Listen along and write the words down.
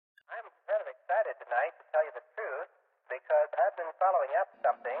out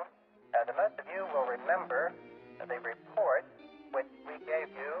something. The most of you will remember the report which we gave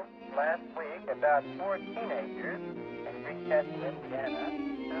you last week about 4 teenagers in Greencastle, Indiana,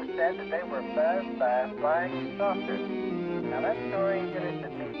 who said that they were buzzed by flying saucers. Now, that story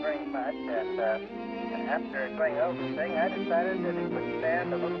interested me very much, and after going over the thing, I decided that it would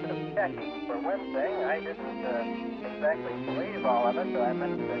stand a little bit of checking. For one thing, I didn't exactly believe all of it, so I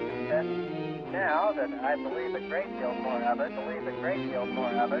must confess now that I believe a great deal more of it, believe a great deal more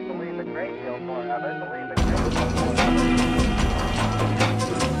of it, believe a great deal more of it, believe a great deal more of it.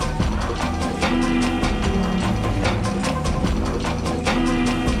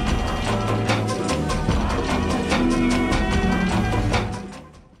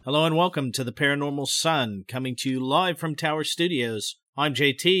 Hello and welcome to the Paranormal Sun, coming to you live from Tower Studios. I'm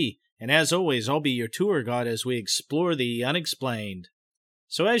JT, and as always, I'll be your tour guide as we explore the unexplained.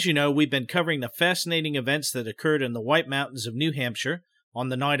 So as you know, we've been covering the fascinating events that occurred in the White Mountains of New Hampshire on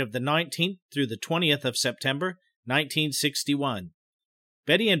the night of the 19th through the 20th of September, 1961.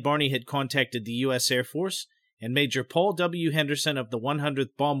 Betty and Barney had contacted the U.S. Air Force, and Major Paul W. Henderson of the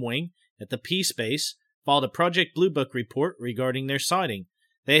 100th Bomb Wing at the Peace Base filed a Project Blue Book report regarding their sighting.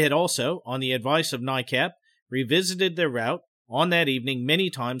 They had also, on the advice of NICAP, revisited their route on that evening many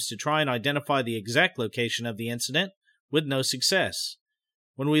times to try and identify the exact location of the incident, with no success.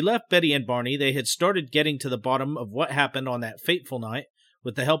 When we left Betty and Barney, they had started getting to the bottom of what happened on that fateful night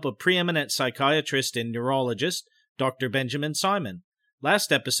with the help of preeminent psychiatrist and neurologist Dr. Benjamin Simon.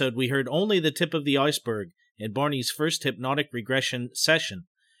 Last episode, we heard only the tip of the iceberg in Barney's first hypnotic regression session.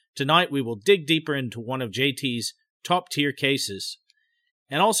 Tonight, we will dig deeper into one of JT's top-tier cases.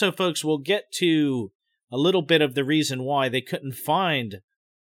 And also, folks, we'll get to a little bit of the reason why they couldn't find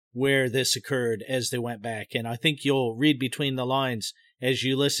where this occurred as they went back. And I think you'll read between the lines as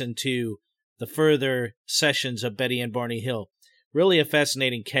you listen to the further sessions of Betty and Barney Hill. Really a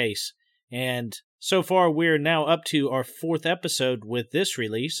fascinating case. And so far, we're now up to our 4th episode with this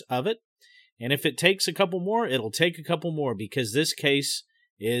release of it. And if it takes a couple more, it'll take a couple more, because this case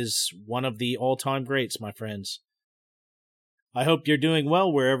is one of the all-time greats, my friends. I hope you're doing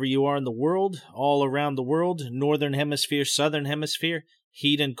well wherever you are in the world, all around the world, northern hemisphere, southern hemisphere,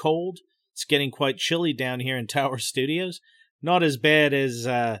 heat and cold. It's getting quite chilly down here in Tower Studios. Not as bad as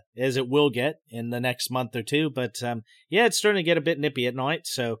it will get in the next month or two, but yeah, it's starting to get a bit nippy at night,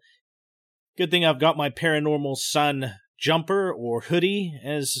 so good thing I've got my Paranormal Sun jumper or hoodie,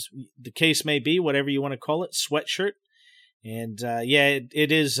 as the case may be, whatever you want to call it, sweatshirt. And yeah,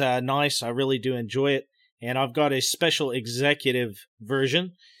 it is nice. I really do enjoy it. And I've got a special executive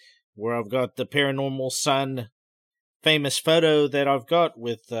version where I've got the Paranormal Sun famous photo that I've got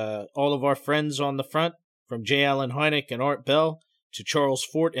with all of our friends on the front, from J. Allen Hynek and Art Bell to Charles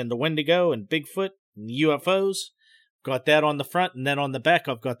Fort and the Wendigo and Bigfoot and the UFOs. Got that on the front, and then on the back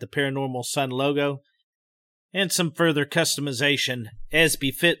I've got the Paranormal Sun logo and some further customization as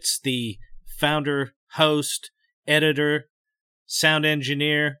befits the founder, host, editor, sound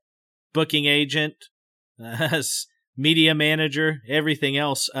engineer, booking agent, media manager, everything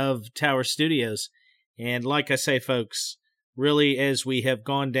else of Tower Studios. And like I say, folks, really, as we have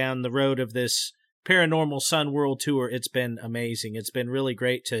gone down the road of this Paranormal Sun World Tour, it's been amazing. It's been really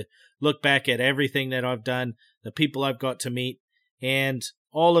great to look back at everything that I've done, the people I've got to meet, and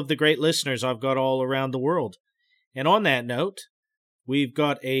all of the great listeners I've got all around the world. And on that note, we've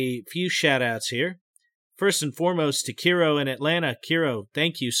got a few shout-outs here. First and foremost to Kiro in Atlanta. Kiro,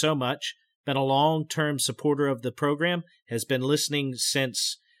 thank you so much. Been a long-term supporter of the program, has been listening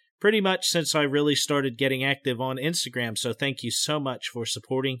pretty much since I really started getting active on Instagram, so thank you so much for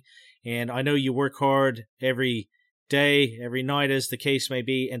supporting, and I know you work hard every day, every night as the case may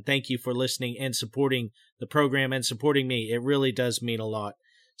be, and thank you for listening and supporting the program and supporting me. It really does mean a lot,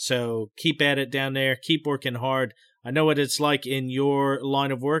 so keep at it down there, keep working hard. I know what it's like in your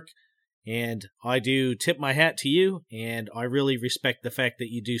line of work, and I do tip my hat to you, and I really respect the fact that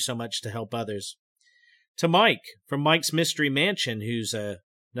you do so much to help others. To Mike, from Mike's Mystery Mansion, who's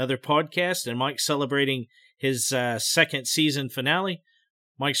another podcast, and Mike's celebrating his 2nd season finale.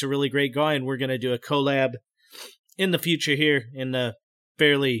 Mike's a really great guy, and we're going to do a collab in the future here, in the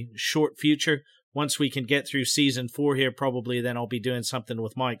fairly short future. Once we can get through season 4 here, probably, then I'll be doing something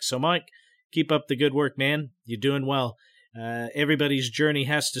with Mike. So Mike, keep up the good work, man. You're doing well. Everybody's journey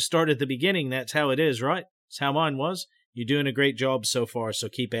has to start at the beginning. That's how it is, right? That's how mine was. You're doing a great job so far, so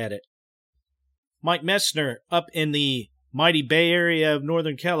keep at it. Mike Messner, up in the mighty Bay Area of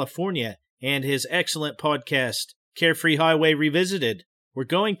Northern California, and his excellent podcast, Carefree Highway Revisited. We're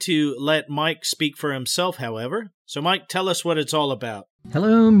going to let Mike speak for himself, however. So, Mike, tell us what it's all about.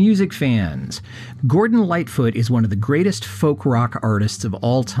 Hello, music fans. Gordon Lightfoot is one of the greatest folk rock artists of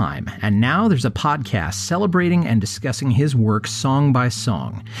all time, and now there's a podcast celebrating and discussing his work song by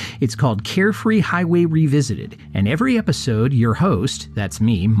song. It's called Carefree Highway Revisited, and every episode, your host, that's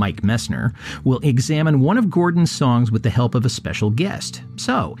me, Mike Messner, will examine one of Gordon's songs with the help of a special guest.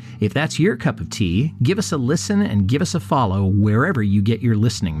 So, if that's your cup of tea, give us a listen and give us a follow wherever you get your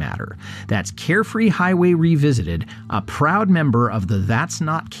listening matter. That's Carefree Highway Revisited, a proud member of the That's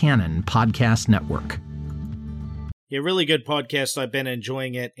Not Canon podcast network. Yeah, really good podcast. I've been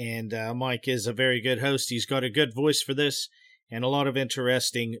enjoying it, and Mike is a very good host. He's got a good voice for this, and a lot of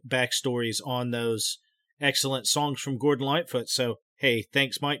interesting backstories on those excellent songs from Gordon Lightfoot. So, hey,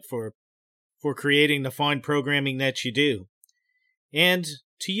 thanks, Mike, for creating the fine programming that you do. And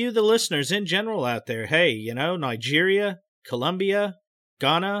to you, the listeners in general out there, hey, Nigeria, Colombia,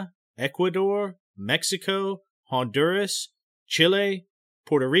 Ghana, Ecuador, Mexico, Honduras, Chile,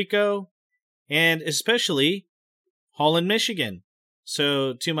 Puerto Rico, and especially Holland, Michigan.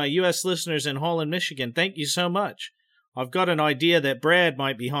 So to my U.S. listeners in Holland, Michigan, thank you so much. I've got an idea that Brad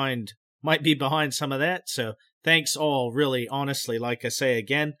might be behind some of that, so thanks all, really, honestly, like I say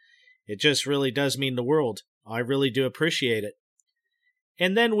again, it just really does mean the world. I really do appreciate it.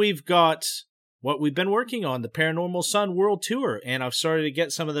 And then we've got what we've been working on, the Paranormal Sun World Tour, and I've started to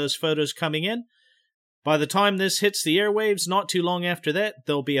get some of those photos coming in. By the time this hits the airwaves, not too long after that,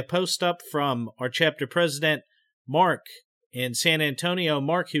 there'll be a post up from our chapter president, Mark, in San Antonio.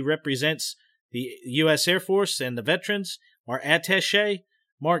 Mark, who represents the U.S. Air Force and the veterans, our attaché.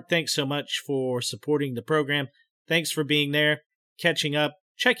 Mark, thanks so much for supporting the program. Thanks for being there, catching up,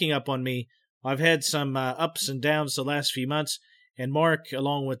 checking up on me. I've had some ups and downs the last few months, and Mark,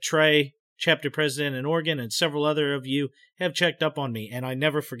 along with Trey, chapter president in Oregon, and several other of you have checked up on me, and I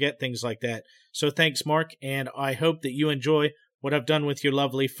never forget things like that. So thanks, Mark, and I hope that you enjoy what I've done with your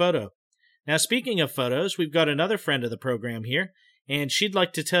lovely photo. Now, speaking of photos, we've got another friend of the program here, and she'd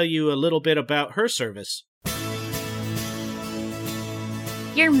like to tell you a little bit about her service.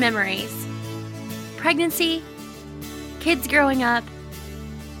 Your memories. Pregnancy, kids growing up,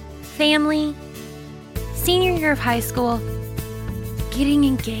 family, senior year of high school, getting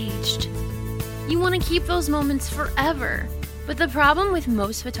engaged. You want to keep those moments forever. But the problem with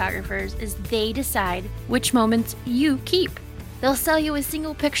most photographers is they decide which moments you keep. They'll sell you a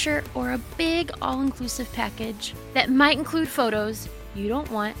single picture or a big all-inclusive package that might include photos you don't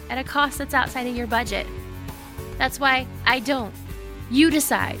want at a cost that's outside of your budget. That's why I don't. You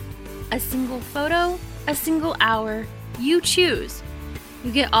decide. A single photo, a single hour, you choose.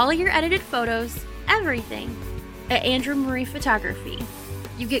 You get all of your edited photos, everything, at Andrew Marie Photography.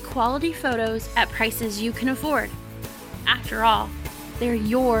 You get quality photos at prices you can afford. After all, they're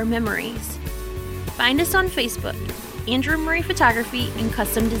your memories. Find us on Facebook, Andrew Marie Photography and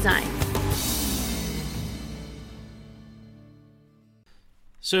Custom Design.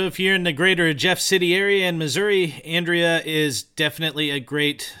 So if you're in the greater Jeff City area in Missouri, Andrea is definitely a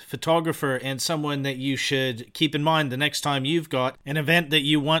great photographer and someone that you should keep in mind the next time you've got an event that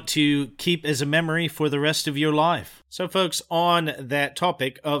you want to keep as a memory for the rest of your life. So folks, on that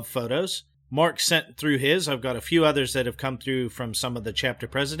topic of photos, Mark sent through his. I've got a few others that have come through from some of the chapter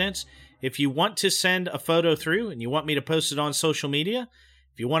presidents. If you want to send a photo through and you want me to post it on social media,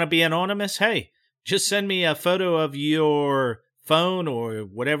 if you want to be anonymous, hey, just send me a photo of your phone or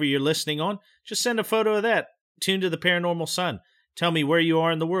whatever you're listening on. Just send a photo of that tuned to the Paranormal Sun. Tell me where you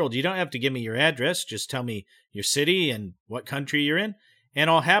are in the world. You don't have to give me your address. Just tell me your city and what country you're in, and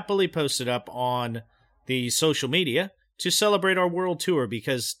I'll happily post it up on the social media to celebrate our world tour,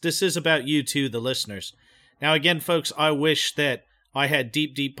 because this is about you too, the listeners. Now again, folks, I wish that I had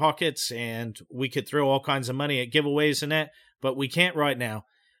deep, deep pockets and we could throw all kinds of money at giveaways and that, but we can't right now.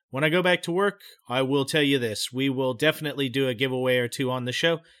 When I go back to work, I will tell you this. We will definitely do a giveaway or two on the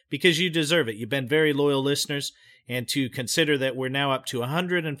show because you deserve it. You've been very loyal listeners, and to consider that we're now up to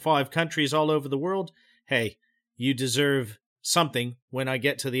 105 countries all over the world, hey, you deserve something when I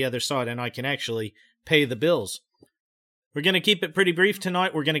get to the other side and I can actually pay the bills. We're going to keep it pretty brief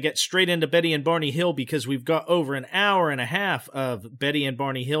tonight. We're going to get straight into Betty and Barney Hill because we've got over an hour and a half of Betty and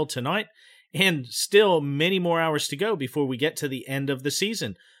Barney Hill tonight, and still many more hours to go before we get to the end of the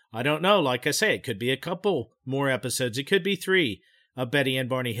season. I don't know. Like I say, it could be a couple more episodes. It could be 3 of Betty and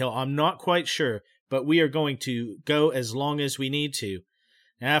Barney Hill. I'm not quite sure, but we are going to go as long as we need to.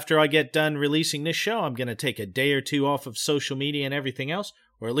 After I get done releasing this show, I'm going to take a day or two off of social media and everything else,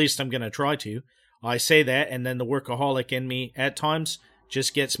 or at least I'm going to try to. I say that, and then the workaholic in me at times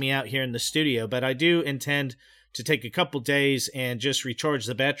just gets me out here in the studio, but I do intend to take a couple days and just recharge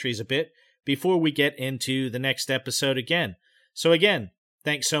the batteries a bit before we get into the next episode again. So again,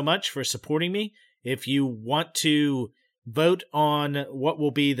 thanks so much for supporting me. If you want to vote on what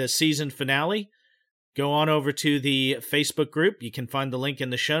will be the season finale, go on over to the Facebook group. You can find the link in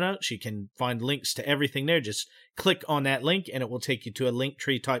the show notes. You can find links to everything there. Just click on that link and it will take you to a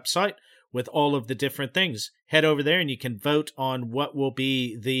Linktree type site with all of the different things. Head over there and you can vote on what will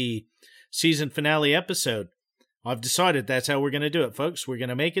be the season finale episode. I've decided that's how we're going to do it, folks. We're going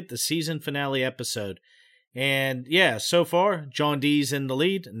to make it the season finale episode. And yeah, so far, John D's in the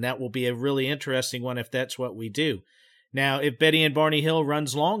lead, and that will be a really interesting one if that's what we do. Now, if Betty and Barney Hill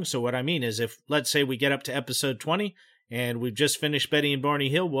runs long, so what I mean is if, let's say we get up to episode 20, and we've just finished Betty and Barney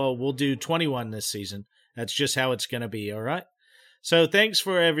Hill, well, we'll do 21 this season. That's just how it's going to be, all right? So thanks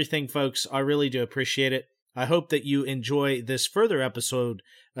for everything, folks. I really do appreciate it. I hope that you enjoy this further episode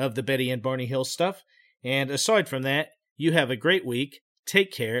of the Betty and Barney Hill stuff. And aside from that, you have a great week.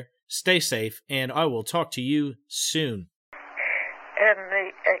 Take care, stay safe, and I will talk to you soon. And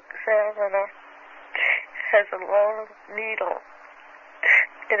the examiner has a long needle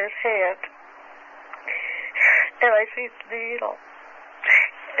in his hand. And I see the needle.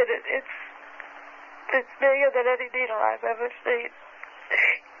 And it's bigger than any needle I've ever seen.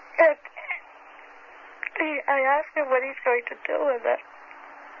 And I asked him what he's going to do with it.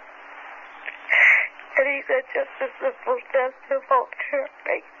 And he said, just a simple test, it won't hurt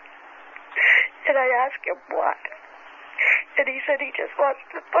me. And I asked him what. And he said he just wants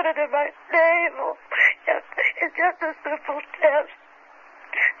to put it in my navel. And it's just a simple test.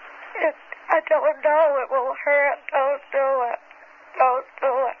 And I told him, no, it will hurt. Don't do it. Don't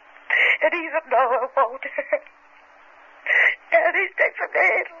do it. And he said, no, it won't hurt. And he sticks a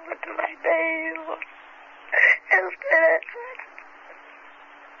needle into my navel. And spit it.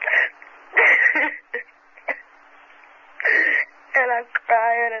 And I'm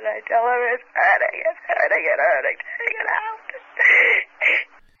crying and I tell him it's hurting. Take it out.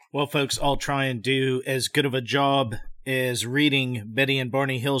 Well, folks, I'll try and do as good of a job as reading Betty and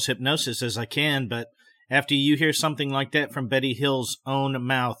Barney Hill's hypnosis as I can, but after you hear something like that from Betty Hill's own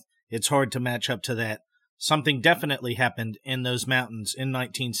mouth, it's hard to match up to that. Something definitely happened in those mountains in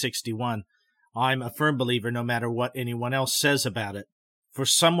 1961. I'm a firm believer no matter what anyone else says about it. For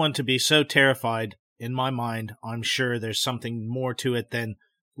someone to be so terrified, in my mind, I'm sure there's something more to it than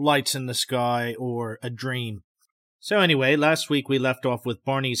lights in the sky or a dream. So anyway, last week we left off with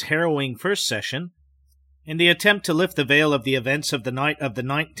Barney's harrowing first session, in the attempt to lift the veil of the events of the night of the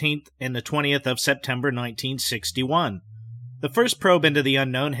 19th and the 20th of September 1961. The first probe into the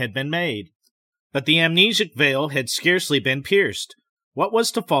unknown had been made, but the amnesic veil had scarcely been pierced. What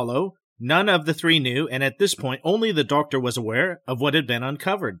was to follow, none of the three knew, and at this point only the doctor was aware of what had been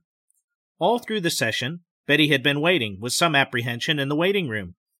uncovered. All through the session, Betty had been waiting, with some apprehension, in the waiting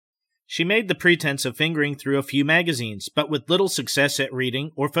room. She made the pretense of fingering through a few magazines, but with little success at reading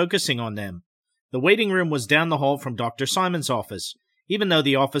or focusing on them. The waiting room was down the hall from Dr. Simon's office. Even though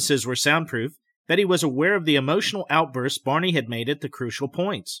the offices were soundproof, Betty was aware of the emotional outbursts Barney had made at the crucial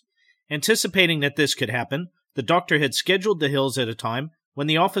points. Anticipating that this could happen, the doctor had scheduled the Hills at a time when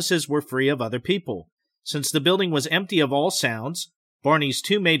the offices were free of other people. Since the building was empty of all sounds, Barney's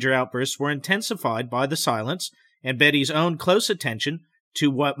two major outbursts were intensified by the silence and Betty's own close attention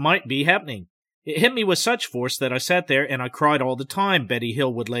to what might be happening. It hit me with such force that I sat there and I cried all the time, Betty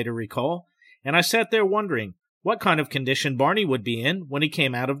Hill would later recall, and I sat there wondering what kind of condition Barney would be in when he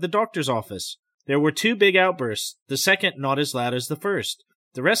came out of the doctor's office. There were two big outbursts, the second not as loud as the first.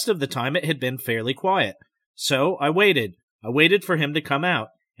 The rest of the time it had been fairly quiet. So I waited. I waited for him to come out,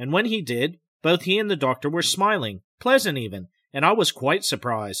 and when he did, both he and the doctor were smiling, pleasant even, and I was quite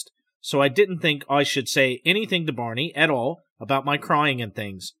surprised. So I didn't think I should say anything to Barney at all about my crying and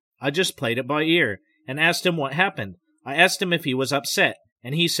things. I just played it by ear, and asked him what happened. I asked him if he was upset,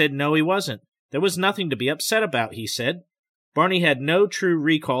 and he said no, he wasn't. There was nothing to be upset about, he said. Barney had no true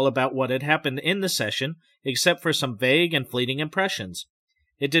recall about what had happened in the session, except for some vague and fleeting impressions.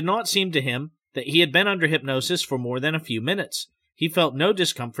 It did not seem to him that he had been under hypnosis for more than a few minutes. He felt no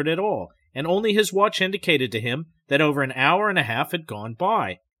discomfort at all, and only his watch indicated to him that over an hour and a half had gone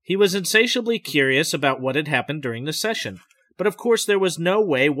by. He was insatiably curious about what had happened during the session, but of course there was no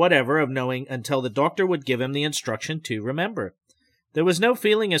way whatever of knowing until the doctor would give him the instruction to remember. There was no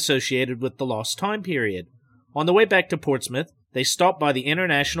feeling associated with the lost time period. On the way back to Portsmouth, they stopped by the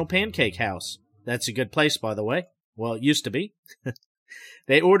International Pancake House. That's a good place, by the way. Well, it used to be.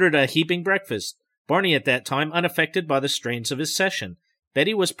 They ordered a heaping breakfast. Barney at that time unaffected by the strains of his session.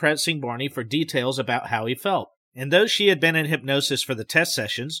 Betty was pressing Barney for details about how he felt. And though she had been in hypnosis for the test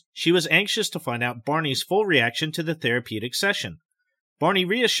sessions, she was anxious to find out Barney's full reaction to the therapeutic session. Barney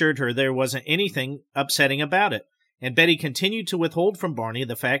reassured her there wasn't anything upsetting about it, and Betty continued to withhold from Barney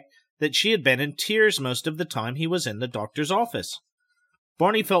the fact that she had been in tears most of the time he was in the doctor's office.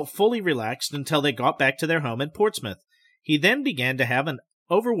 Barney felt fully relaxed until they got back to their home in Portsmouth. He then began to have an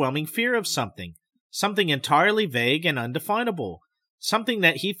overwhelming fear of something entirely vague and undefinable, something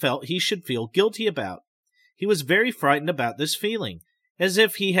that he felt he should feel guilty about. He was very frightened about this feeling, as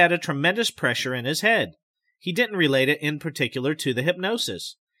if he had a tremendous pressure in his head. He didn't relate it in particular to the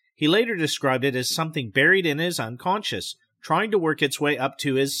hypnosis. He later described it as something buried in his unconscious, trying to work its way up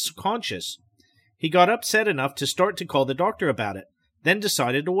to his conscious. He got upset enough to start to call the doctor about it, then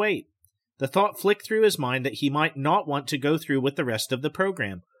decided to wait. The thought flicked through his mind that he might not want to go through with the rest of the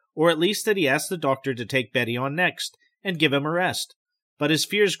program, or at least that he asked the doctor to take Betty on next and give him a rest. But his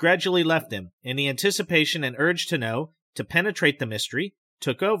fears gradually left him, and the anticipation and urge to know, to penetrate the mystery,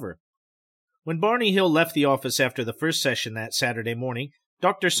 took over. When Barney Hill left the office after the first session that Saturday morning,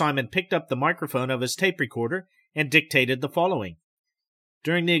 Dr. Simon picked up the microphone of his tape recorder and dictated the following.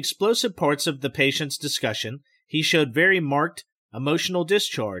 During the explosive parts of the patient's discussion, he showed very marked emotional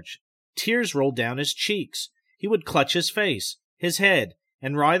discharge. Tears rolled down his cheeks. He would clutch his face, his head,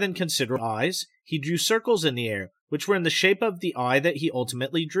 and writhe in considerable eyes. He drew circles in the air, which were in the shape of the eye that he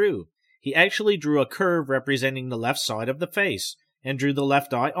ultimately drew. He actually drew a curve representing the left side of the face, and drew the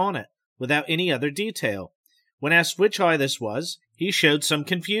left eye on it, without any other detail. When asked which eye this was, he showed some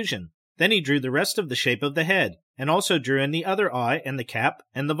confusion. Then he drew the rest of the shape of the head, and also drew in the other eye and the cap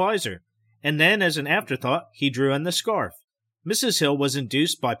and the visor. And then, as an afterthought, he drew in the scarf. Mrs. Hill was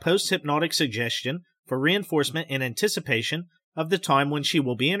induced by post-hypnotic suggestion for reinforcement in anticipation of the time when she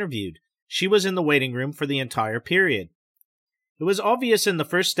will be interviewed. She was in the waiting room for the entire period. It was obvious in the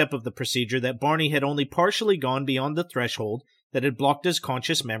first step of the procedure that Barney had only partially gone beyond the threshold that had blocked his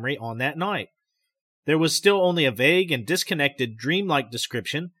conscious memory on that night. There was still only a vague and disconnected dreamlike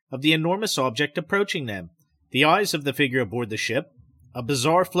description of the enormous object approaching them, the eyes of the figure aboard the ship, a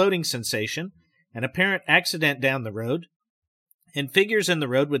bizarre floating sensation, an apparent accident down the road, and figures in the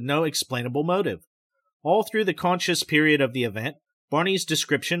road with no explainable motive. All through the conscious period of the event, Barney's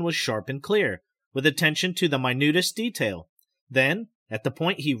description was sharp and clear, with attention to the minutest detail. Then, at the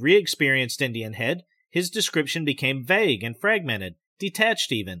point he re-experienced Indian Head, his description became vague and fragmented,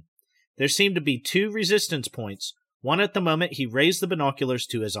 detached even. There seemed to be two resistance points, one at the moment he raised the binoculars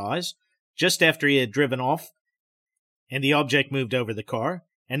to his eyes, just after he had driven off and the object moved over the car,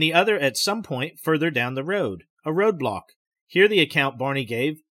 and the other at some point further down the road, a roadblock. Here the account Barney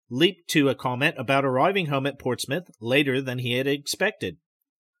gave leaped to a comment about arriving home at Portsmouth later than he had expected.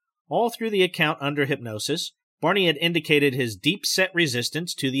 All through the account under hypnosis, Barney had indicated his deep-set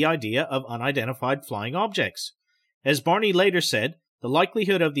resistance to the idea of unidentified flying objects. As Barney later said, the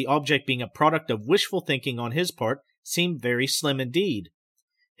likelihood of the object being a product of wishful thinking on his part seemed very slim indeed.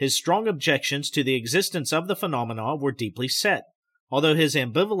 His strong objections to the existence of the phenomena were deeply set, although his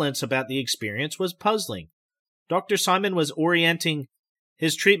ambivalence about the experience was puzzling. Dr. Simon was orienting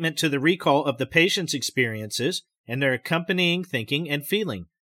his treatment to the recall of the patient's experiences and their accompanying thinking and feeling,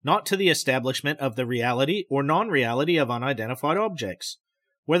 not to the establishment of the reality or non-reality of unidentified objects.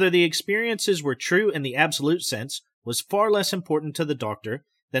 Whether the experiences were true in the absolute sense was far less important to the doctor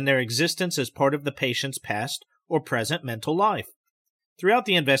than their existence as part of the patient's past or present mental life. Throughout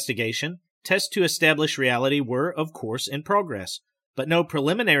the investigation, tests to establish reality were, of course, in progress, but no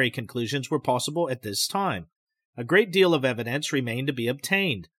preliminary conclusions were possible at this time. A great deal of evidence remained to be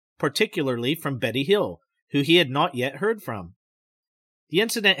obtained, particularly from Betty Hill, who he had not yet heard from. The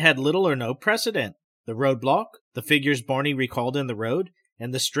incident had little or no precedent. The roadblock, the figures Barney recalled in the road,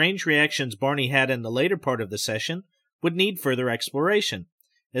 and the strange reactions Barney had in the later part of the session would need further exploration,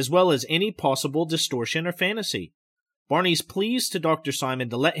 as well as any possible distortion or fantasy. Barney's pleas to Dr. Simon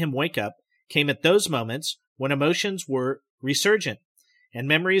to let him wake up came at those moments when emotions were resurgent, and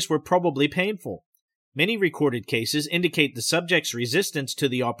memories were probably painful. Many recorded cases indicate the subject's resistance to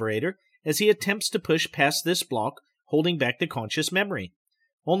the operator as he attempts to push past this block holding back the conscious memory.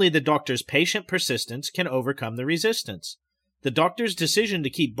 Only the doctor's patient persistence can overcome the resistance. The doctor's decision to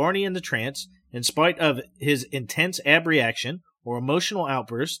keep Barney in the trance, in spite of his intense abreaction or emotional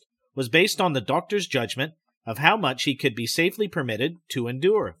outburst, was based on the doctor's judgment of how much he could be safely permitted to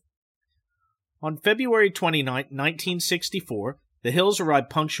endure. On February 29, 1964, the Hills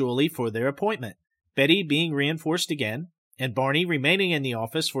arrived punctually for their appointment, Betty being reinforced again, and Barney remaining in the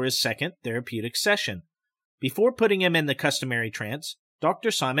office for his second therapeutic session. Before putting him in the customary trance,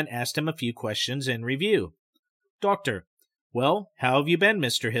 Dr. Simon asked him a few questions in review. Doctor, well, how have you been,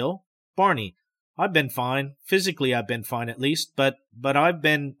 Mr. Hill? Barney, I've been fine. Physically I've been fine at least, but I've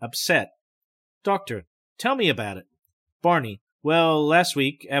been upset. Doctor, tell me about it. Barney, Well, last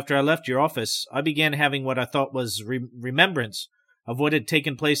week, after I left your office, I began having what I thought was remembrance of what had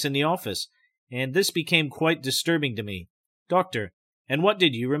taken place in the office, and this became quite disturbing to me. Doctor, and what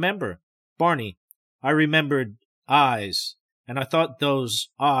did you remember? Barney, I remembered eyes, and I thought those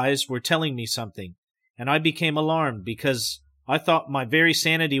eyes were telling me something, and I became alarmed because I thought my very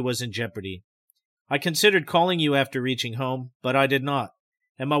sanity was in jeopardy. I considered calling you after reaching home, but I did not,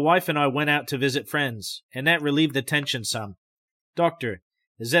 and my wife and I went out to visit friends, and that relieved the tension some. Doctor,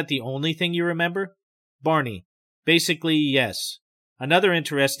 is that the only thing you remember? Barney, basically, yes. Another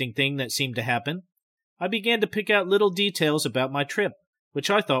interesting thing that seemed to happen, I began to pick out little details about my trip, which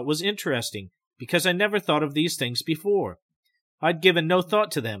I thought was interesting, because I never thought of these things before. I'd given no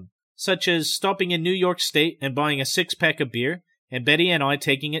thought to them, such as stopping in New York State and buying a 6-pack of beer, and Betty and I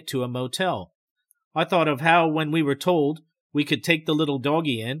taking it to a motel. I thought of how, when we were told we could take the little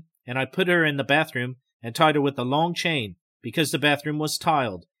doggie in, and I put her in the bathroom and tied her with a long chain, because the bathroom was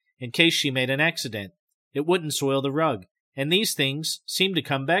tiled, in case she made an accident. It wouldn't soil the rug, and these things seemed to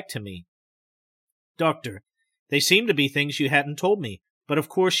come back to me. Doctor, they seem to be things you hadn't told me, but of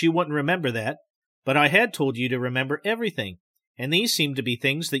course you wouldn't remember that. But I had told you to remember everything, and these seem to be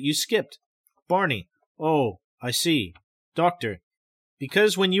things that you skipped. Barney, oh, I see. Doctor,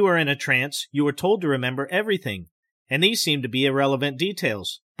 because when you were in a trance, you were told to remember everything, and these seem to be irrelevant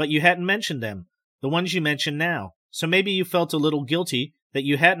details, but you hadn't mentioned them, the ones you mention now. So maybe you felt a little guilty that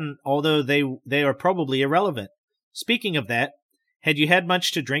you hadn't, although they are probably irrelevant. Speaking of that, had you had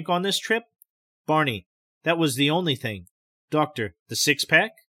much to drink on this trip? Barney, that was the only thing. Doctor, the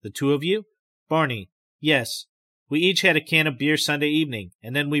 6-pack? The two of you? Barney, yes. We each had a can of beer Sunday evening,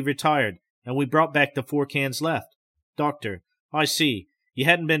 and then we retired, and we brought back the 4 cans left. Doctor, I see. You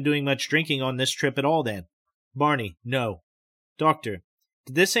hadn't been doing much drinking on this trip at all then. Barney, no. Doctor,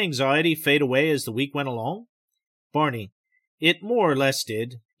 did this anxiety fade away as the week went along? Barney, it more or less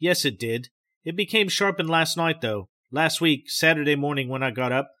did. Yes, it did. It became sharpened last night, though. Last week, Saturday morning when I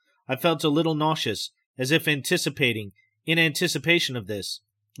got up, I felt a little nauseous, as if in anticipation of this.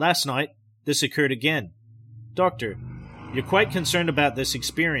 Last night, this occurred again. Doctor, you're quite concerned about this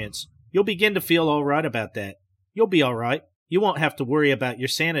experience. You'll begin to feel all right about that. You'll be all right. You won't have to worry about your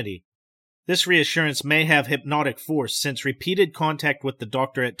sanity. This reassurance may have hypnotic force, since repeated contact with the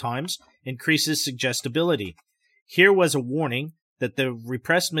doctor at times increases suggestibility. Here was a warning that the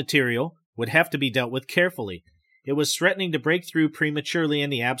repressed material would have to be dealt with carefully. It was threatening to break through prematurely in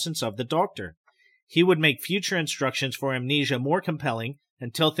the absence of the doctor. He would make future instructions for amnesia more compelling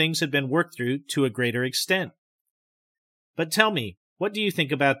until things had been worked through to a greater extent. But tell me, what do you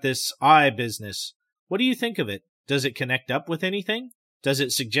think about this eye business? What do you think of it? Does it connect up with anything? Does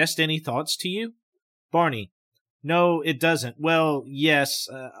it suggest any thoughts to you? Barney, no, it doesn't. Well, yes,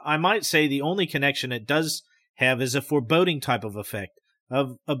 I might say the only connection it does have is a foreboding type of effect,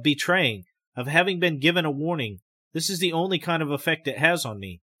 of betraying, of having been given a warning. This is the only kind of effect it has on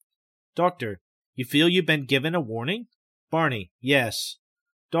me. Doctor, you feel you've been given a warning? Barney, yes.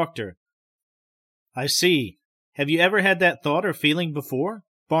 Doctor, I see. Have you ever had that thought or feeling before?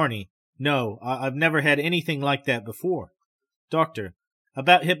 Barney, no, I've never had anything like that before. Doctor,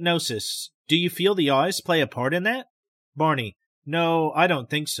 about hypnosis, do you feel the eyes play a part in that? Barney, no, I don't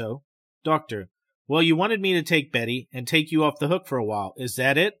think so. Doctor, well, you wanted me to take Betty and take you off the hook for a while. Is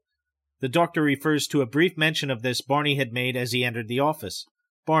that it? The doctor refers to a brief mention of this Barney had made as he entered the office.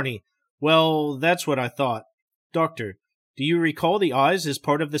 Barney, well, that's what I thought. Doctor, do you recall the eyes as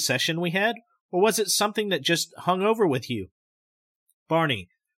part of the session we had, or was it something that just hung over with you? Barney,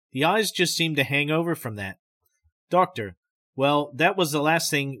 the eyes just seemed to hang over from that. Doctor, well, that was the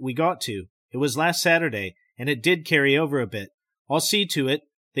last thing we got to. It was last Saturday, and it did carry over a bit. I'll see to it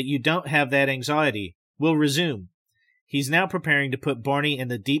that you don't have that anxiety. We'll resume. He's now preparing to put Barney in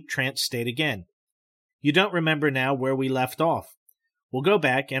the deep trance state again. You don't remember now where we left off. We'll go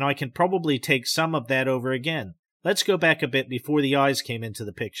back, and I can probably take some of that over again. Let's go back a bit before the eyes came into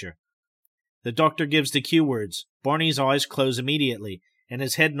the picture. The doctor gives the cue words. Barney's eyes close immediately, and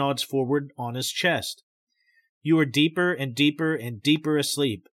his head nods forward on his chest. You are deeper and deeper and deeper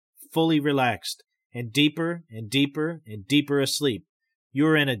asleep, fully relaxed, and deeper and deeper and deeper asleep. You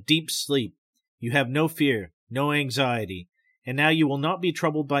are in a deep sleep. You have no fear, no anxiety, and now you will not be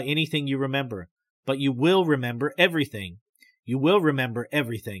troubled by anything you remember, but you will remember everything. You will remember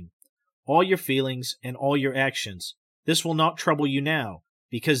everything, all your feelings and all your actions. This will not trouble you now,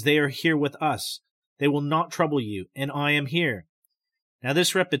 because they are here with us. They will not trouble you, and I am here. Now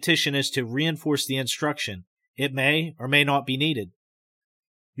this repetition is to reinforce the instruction. It may or may not be needed.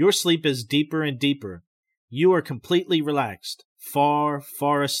 Your sleep is deeper and deeper. You are completely relaxed, far,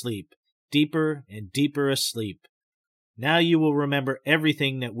 far asleep, deeper and deeper asleep. Now you will remember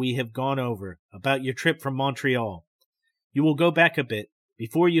everything that we have gone over about your trip from Montreal. You will go back a bit,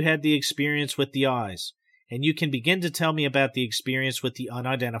 before you had the experience with the eyes, and you can begin to tell me about the experience with the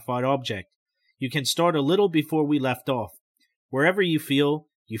unidentified object. You can start a little before we left off, wherever you feel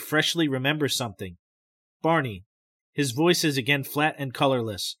you freshly remember something. Barney. His voice is again flat and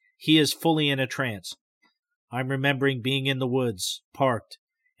colorless. He is fully in a trance. I'm remembering being in the woods, parked,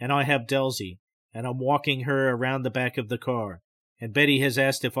 and I have Delzy, and I'm walking her around the back of the car, and Betty has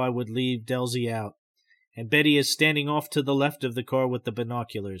asked if I would leave Delzy out, and Betty is standing off to the left of the car with the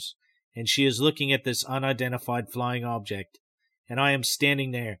binoculars, and she is looking at this unidentified flying object, and I am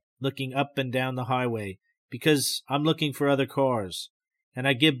standing there, looking up and down the highway, because I'm looking for other cars, and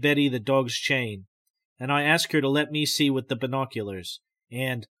I give Betty the dog's chain, and I ask her to let me see with the binoculars,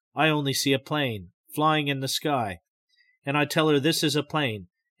 and I only see a plane, flying in the sky, and I tell her this is a plane,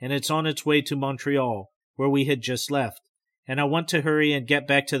 and it's on its way to Montreal, where we had just left, and I want to hurry and get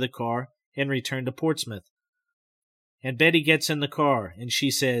back to the car and return to Portsmouth. And Betty gets in the car, and she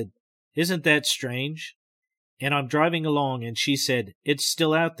said, "Isn't that strange?" And I'm driving along, and she said, "It's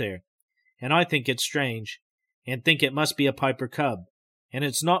still out there." And I think it's strange, and think it must be a Piper cub, and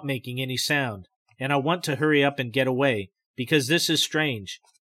it's not making any sound, and I want to hurry up and get away, because this is strange.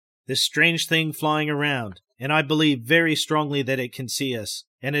 This strange thing flying around, and I believe very strongly that it can see us,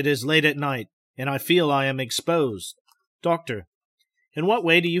 and it is late at night, and I feel I am exposed. Doctor, in what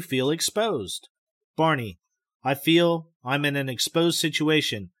way do you feel exposed? Barney, I feel I'm in an exposed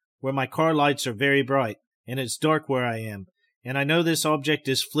situation, where my car lights are very bright, and it's dark where I am, and I know this object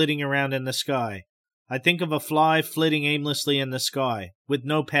is flitting around in the sky. I think of a fly flitting aimlessly in the sky, with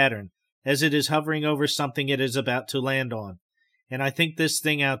no pattern, as it is hovering over something it is about to land on. And I think this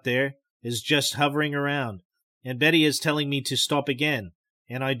thing out there is just hovering around, and Betty is telling me to stop again,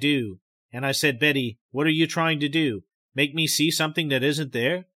 and I do. And I said, "Betty, what are you trying to do? Make me see something that isn't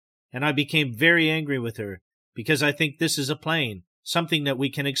there?" And I became very angry with her, because I think this is a plane, something that we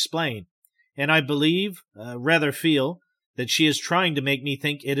can explain. And I believe, rather feel, that she is trying to make me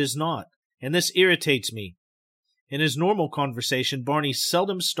think it is not, and this irritates me. In his normal conversation, Barney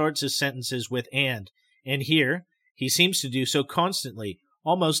seldom starts his sentences with and here, he seems to do so constantly,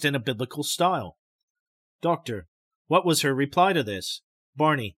 almost in a biblical style. Doctor, what was her reply to this?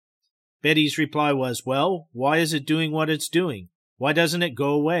 Barney, Betty's reply was, "Well, why is it doing what it's doing? Why doesn't it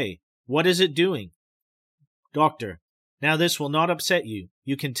go away? What is it doing?" Doctor, now this will not upset you.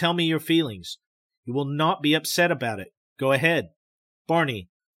 You can tell me your feelings. You will not be upset about it. Go ahead. Barney,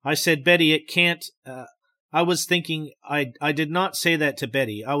 I said, "Betty, it can't, I was thinking, I did not say that to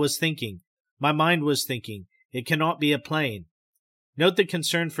Betty. I was thinking, my mind was thinking, it cannot be a plane." Note the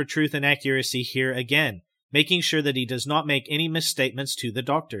concern for truth and accuracy here again, making sure that he does not make any misstatements to the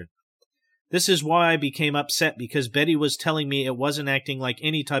doctor. This is why I became upset, because Betty was telling me it wasn't acting like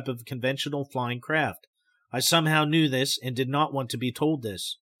any type of conventional flying craft. I somehow knew this and did not want to be told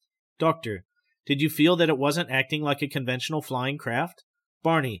this. Doctor, did you feel that it wasn't acting like a conventional flying craft?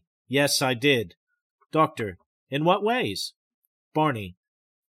 Barney, yes, I did. Doctor, in what ways? Barney,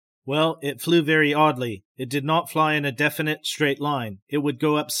 well, it flew very oddly. It did not fly in a definite straight line. It would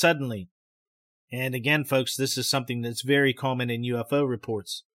go up suddenly. And again, folks, this is something that's very common in UFO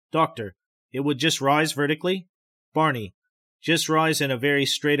reports. Doctor, it would just rise vertically? Barney, just rise in a very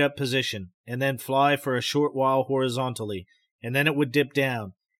straight-up position, and then fly for a short while horizontally, and then it would dip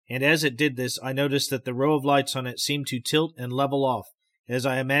down. And as it did this, I noticed that the row of lights on it seemed to tilt and level off, as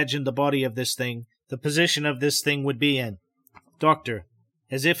I imagined the body of this thing, the position of this thing would be in. Doctor,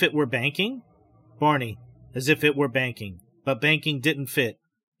 as if it were banking? Barney, as if it were banking. But banking didn't fit.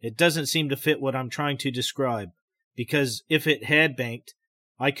 It doesn't seem to fit what I'm trying to describe, because if it had banked,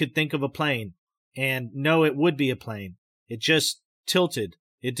 I could think of a plane, and no, it would be a plane. It just tilted.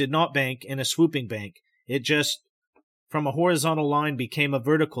 It did not bank in a swooping bank. It just, from a horizontal line, became a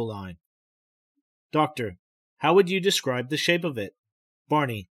vertical line. Doctor, how would you describe the shape of it?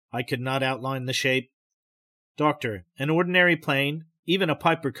 Barney, I could not outline the shape. Doctor, an ordinary plane, even a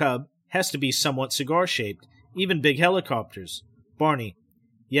Piper Cub, has to be somewhat cigar-shaped, even big helicopters. Barney,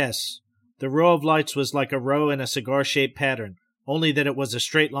 yes. The row of lights was like a row in a cigar-shaped pattern, only that it was a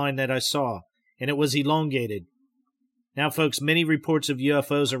straight line that I saw, and it was elongated. Now, folks, many reports of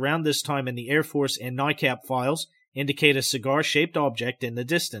UFOs around this time in the Air Force and NICAP files indicate a cigar-shaped object in the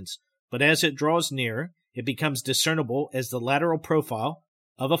distance, but as it draws nearer, it becomes discernible as the lateral profile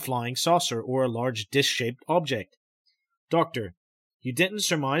of a flying saucer or a large disc-shaped object. Doctor, you didn't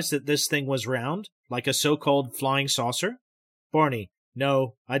surmise that this thing was round, like a so-called flying saucer? Barney,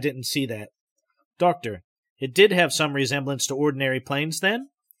 no, I didn't see that. Doctor, it did have some resemblance to ordinary planes then?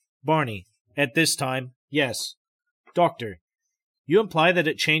 Barney, at this time, yes. Doctor, you imply that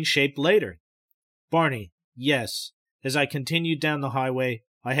it changed shape later. Barney, yes. As I continued down the highway,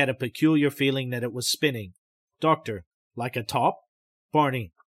 I had a peculiar feeling that it was spinning. Doctor, like a top?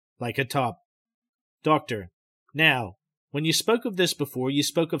 Barney, like a top. Doctor, now, when you spoke of this before, you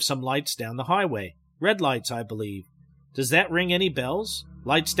spoke of some lights down the highway. Red lights, I believe. Does that ring any bells?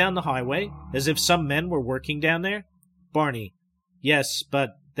 Lights down the highway, as if some men were working down there? Barney, yes,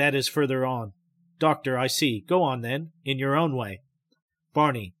 but that is further on. Doctor, I see. Go on, then, in your own way.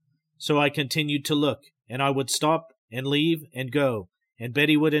 Barney, so I continued to look, and I would stop and leave and go, and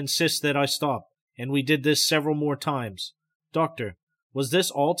Betty would insist that I stop, and we did this several more times. Doctor, was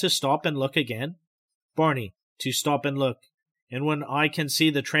this all to stop and look again? Barney, to stop and look. And when I can see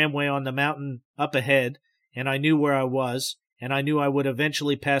the tramway on the mountain up ahead, and I knew where I was, and I knew I would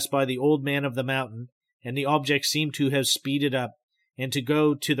eventually pass by the old man of the mountain, and the object seemed to have speeded up, and to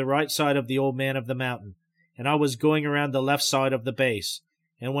go to the right side of the old man of the mountain, and I was going around the left side of the base,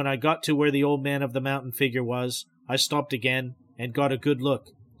 and when I got to where the old man of the mountain figure was, I stopped again, and got a good look,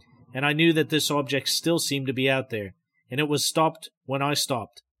 and I knew that this object still seemed to be out there, and it was stopped when I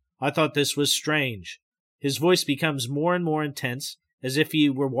stopped. I thought this was strange. His voice becomes more and more intense, as if he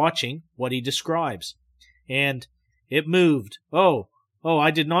were watching what he describes. And it moved. Oh,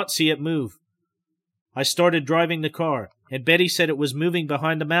 I did not see it move. I started driving the car, and Betty said it was moving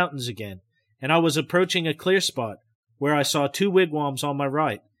behind the mountains again, and I was approaching a clear spot where I saw 2 wigwams on my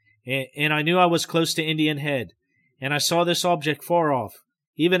right, and I knew I was close to Indian Head, and I saw this object far off,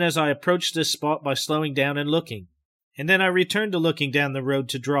 even as I approached this spot by slowing down and looking. And then I returned to looking down the road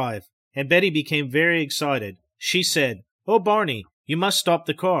to drive, and Betty became very excited. She said, "Oh, Barney, you must stop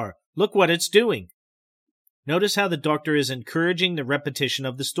the car. Look what it's doing." Notice how the doctor is encouraging the repetition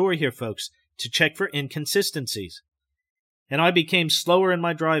of the story here, folks, to check for inconsistencies. And I became slower in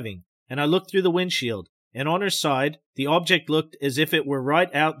my driving, and I looked through the windshield, and on her side, the object looked as if it were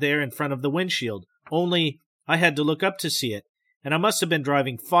right out there in front of the windshield, only I had to look up to see it, and I must have been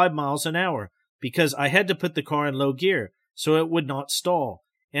driving 5 miles an hour, because I had to put the car in low gear, so it would not stall.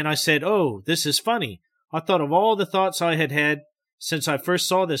 And I said, "Oh, this is funny." I thought of all the thoughts I had had since I first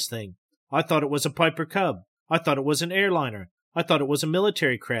saw this thing. I thought it was a Piper Cub. I thought it was an airliner. I thought it was a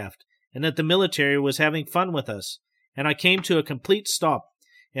military craft, and that the military was having fun with us. And I came to a complete stop,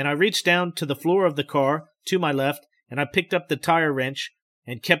 and I reached down to the floor of the car, to my left, and I picked up the tire wrench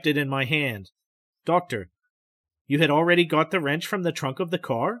and kept it in my hand. Doctor, you had already got the wrench from the trunk of the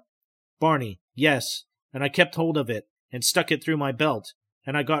car? Barney, yes, and I kept hold of it, and stuck it through my belt,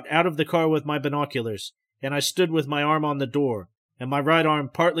 and I got out of the car with my binoculars, and I stood with my arm on the door, and my right arm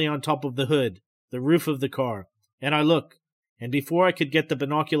partly on top of the hood, the roof of the car, and I look, and before I could get the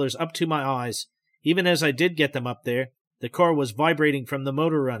binoculars up to my eyes, even as I did get them up there, the car was vibrating from the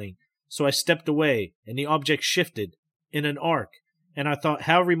motor running, so I stepped away, and the object shifted, in an arc, and I thought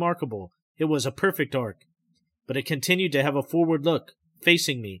how remarkable. It was a perfect arc. But it continued to have a forward look,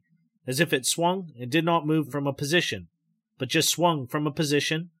 facing me, as if it swung and did not move from a position, but just swung from a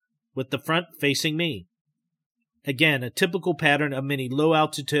position with the front facing me. Again, a typical pattern of many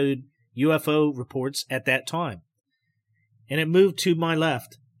low-altitude UFO reports at that time. And it moved to my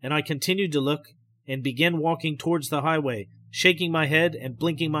left, and I continued to look and began walking towards the highway, shaking my head and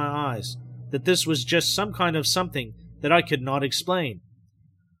blinking my eyes, that this was just some kind of something that I could not explain.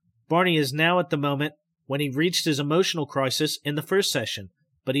 Barney is now at the moment when he reached his emotional crisis in the first session,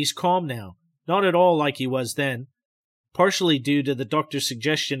 but he's calm now, not at all like he was then, partially due to the doctor's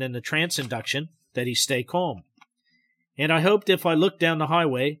suggestion in the trance induction that he stay calm. And I hoped if I looked down the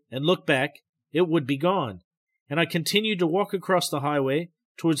highway and looked back, it would be gone. And I continued to walk across the highway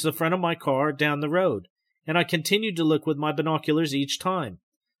towards the front of my car down the road, and I continued to look with my binoculars each time.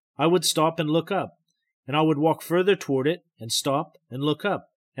 I would stop and look up, and I would walk further toward it and stop and look up,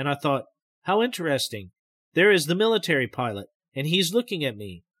 and I thought, how interesting. There is the military pilot, and he's looking at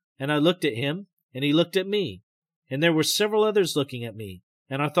me. And I looked at him, and he looked at me. And there were several others looking at me,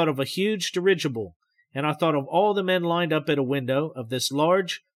 and I thought of a huge dirigible, and I thought of all the men lined up at a window of this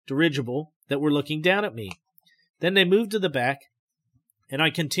large dirigible that were looking down at me. Then they moved to the back, and I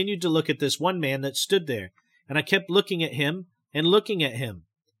continued to look at this one man that stood there, and I kept looking at him and looking at him.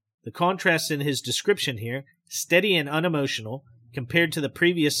 The contrast in his description here, steady and unemotional, compared to the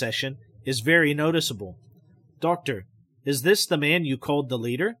previous session, is very noticeable. Doctor, is this the man you called the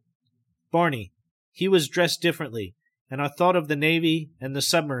leader? Barney, he was dressed differently, and I thought of the Navy and the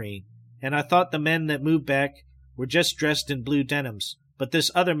submarine, and I thought the men that moved back were just dressed in blue denims, but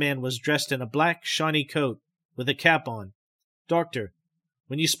this other man was dressed in a black, shiny coat with a cap on. Doctor,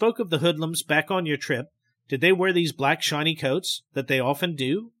 when you spoke of the hoodlums back on your trip, did they wear these black, shiny coats that they often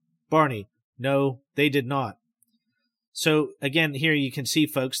do? Barney, no, they did not. So, again, here you can see,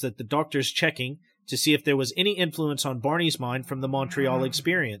 folks, that the doctor's checking to see if there was any influence on Barney's mind from the Montreal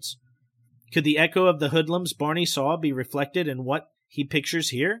experience. Could the echo of the hoodlums Barney saw be reflected in what he pictures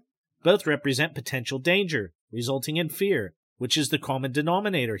here? Both represent potential danger, resulting in fear, which is the common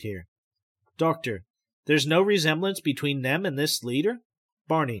denominator here. Doctor, there's no resemblance between them and this leader?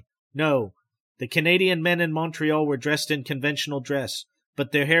 Barney, no. The Canadian men in Montreal were dressed in conventional dress,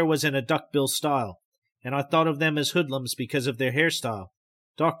 but their hair was in a duckbill style, and I thought of them as hoodlums because of their hairstyle.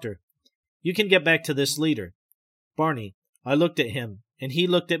 Doctor, you can get back to this leader. Barney, I looked at him, and he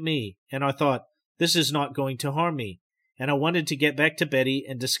looked at me, and I thought, this is not going to harm me, and I wanted to get back to Betty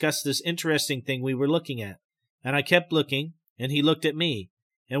and discuss this interesting thing we were looking at, and I kept looking, and he looked at me,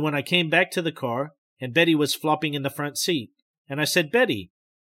 and when I came back to the car, and Betty was flopping in the front seat, and I said, Betty,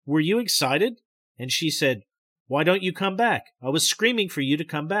 were you excited? And she said, why don't you come back? I was screaming for you to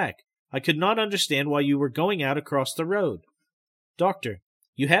come back. I could not understand why you were going out across the road. Doctor,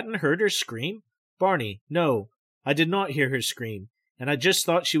 you hadn't heard her scream? Barney, no, I did not hear her scream, and I just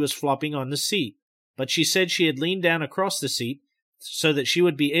thought she was flopping on the seat. But she said she had leaned down across the seat so that she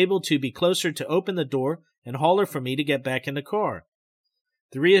would be able to be closer to open the door and holler for me to get back in the car.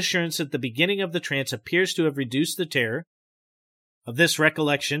 The reassurance at the beginning of the trance appears to have reduced the terror of this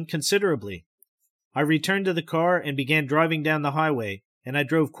recollection considerably. I returned to the car and began driving down the highway, and I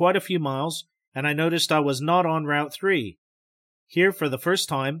drove quite a few miles, and I noticed I was not on Route 3. Here, for the first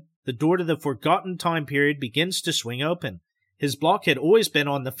time, the door to the forgotten time period begins to swing open. His block had always been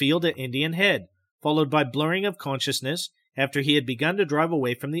on the field at Indian Head, followed by blurring of consciousness after he had begun to drive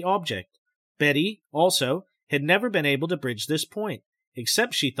away from the object. Betty, also, had never been able to bridge this point,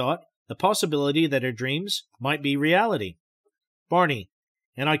 except, she thought, the possibility that her dreams might be reality. Barney,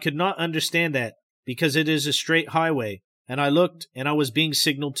 and I could not understand that, because it is a straight highway, and I looked, and I was being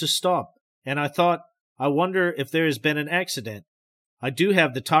signaled to stop, and I thought, I wonder if there has been an accident. I do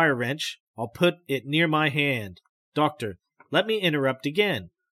have the tire wrench. I'll put it near my hand. Doctor, let me interrupt again.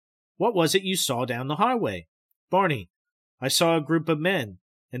 What was it you saw down the highway? Barney, I saw a group of men,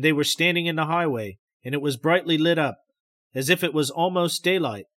 and they were standing in the highway, and it was brightly lit up, as if it was almost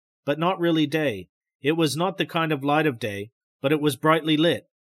daylight, but not really day. It was not the kind of light of day, but it was brightly lit.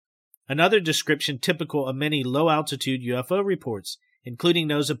 Another description typical of many low-altitude UFO reports, including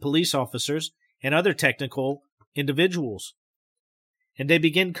those of police officers and other technical individuals. And they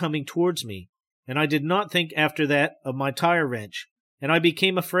began coming towards me, and I did not think after that of my tire wrench, and I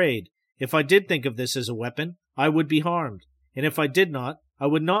became afraid. If I did think of this as a weapon, I would be harmed, and if I did not, I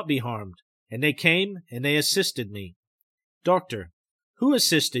would not be harmed. And they came, and they assisted me. Doctor, who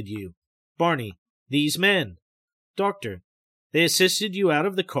assisted you? Barney, these men. Doctor, they assisted you out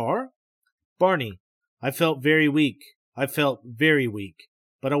of the car? Barney, I felt very weak.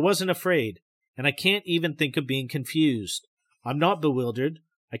 But I wasn't afraid, and I can't even think of being confused. I'm not bewildered.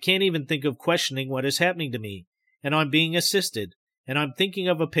 I can't even think of questioning what is happening to me, and I'm being assisted, and I'm thinking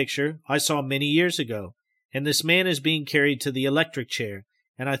of a picture I saw many years ago, and this man is being carried to the electric chair,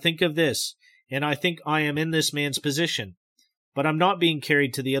 and I think of this, and I think I am in this man's position. But I'm not being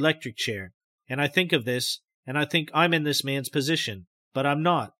carried to the electric chair, and I think of this, and I think I'm in this man's position, but I'm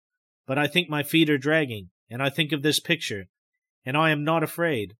not. But I think my feet are dragging, and I think of this picture, and I am not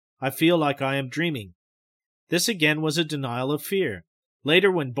afraid. I feel like I am dreaming. This again was a denial of fear.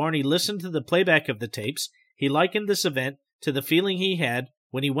 Later, when Barney listened to the playback of the tapes, he likened this event to the feeling he had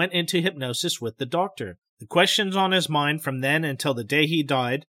when he went into hypnosis with the doctor. The questions on his mind from then until the day he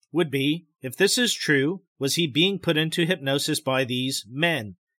died would be, if this is true, was he being put into hypnosis by these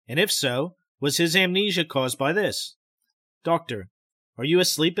men? And if so, was his amnesia caused by this? Doctor, are you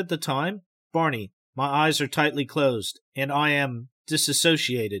asleep at the time? Barney, my eyes are tightly closed, and I am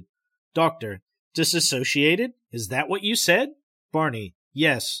disassociated. Doctor, disassociated? Is that what you said? Barney,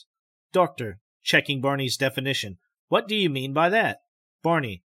 yes. Doctor, checking Barney's definition, what do you mean by that?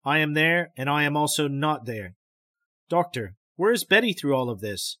 Barney, I am there, and I am also not there. Doctor, where is Betty through all of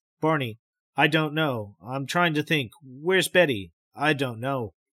this? Barney, I don't know. I'm trying to think. Where's Betty? I don't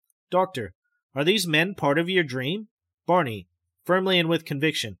know. Doctor, are these men part of your dream? Barney, firmly and with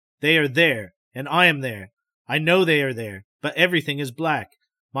conviction, they are there, and I am there. I know they are there, but everything is black.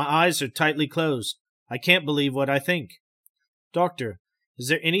 My eyes are tightly closed. I can't believe what I think. Doctor, is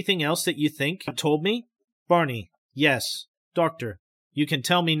there anything else that you think you told me? Barney, yes. Doctor, you can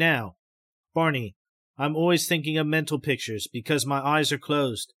tell me now. Barney, I'm always thinking of mental pictures because my eyes are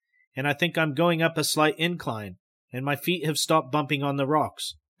closed, and I think I'm going up a slight incline, and my feet have stopped bumping on the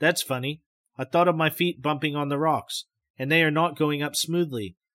rocks. That's funny. I thought of my feet bumping on the rocks, and they are not going up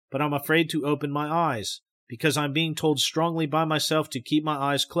smoothly, but I'm afraid to open my eyes, because I'm being told strongly by myself to keep my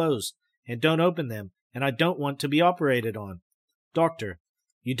eyes closed, and don't open them, and I don't want to be operated on. Doctor,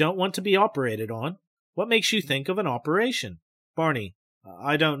 you don't want to be operated on? What makes you think of an operation? Barney,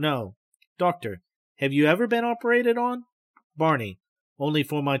 I don't know. Doctor, have you ever been operated on? Barney, only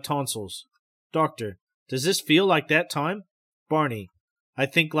for my tonsils. Doctor, does this feel like that time? Barney, I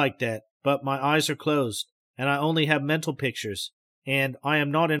think like that, but my eyes are closed, and I only have mental pictures, and I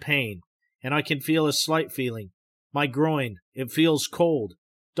am not in pain, and I can feel a slight feeling. My groin, it feels cold.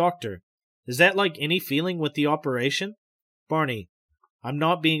 Doctor, is that like any feeling with the operation? Barney, I'm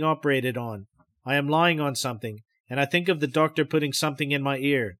not being operated on. I am lying on something, and I think of the doctor putting something in my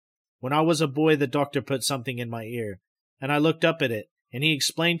ear. When I was a boy, the doctor put something in my ear, and I looked up at it, and he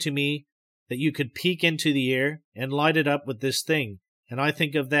explained to me that you could peek into the ear and light it up with this thing, and I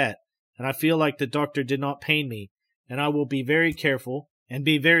think of that, and I feel like the doctor did not pain me, and I will be very careful, and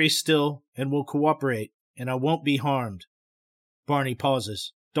be very still, and will cooperate, and I won't be harmed. Barney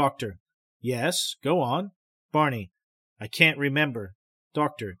pauses. Doctor, yes, go on. Barney, I can't remember.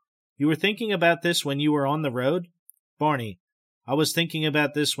 Doctor, you were thinking about this when you were on the road? Barney, I was thinking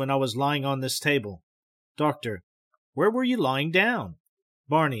about this when I was lying on this table. Doctor, where were you lying down?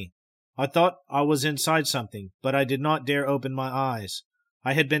 Barney, I thought I was inside something, but I did not dare open my eyes.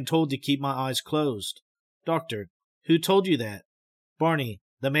 I had been told to keep my eyes closed. Doctor, who told you that? Barney,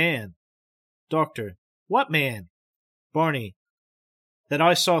 the man. Doctor, what man? Barney, that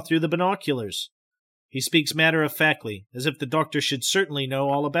I saw through the binoculars. He speaks matter-of-factly, as if the doctor should certainly know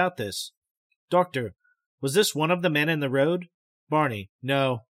all about this. Doctor, was this one of the men in the road? Barney,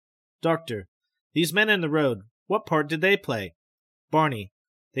 no. Doctor, these men in the road, what part did they play? Barney,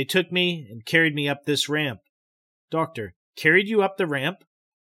 they took me and carried me up this ramp. Doctor, carried you up the ramp?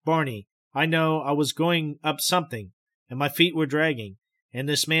 Barney, I know I was going up something, and my feet were dragging, and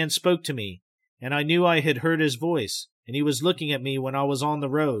this man spoke to me, and I knew I had heard his voice, and he was looking at me when I was on the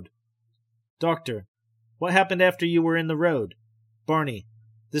road. Doctor, what happened after you were in the road? Barney,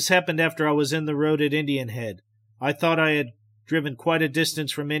 this happened after I was in the road at Indian Head. I thought I had driven quite a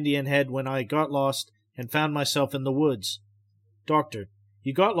distance from Indian Head when I got lost and found myself in the woods. Doctor,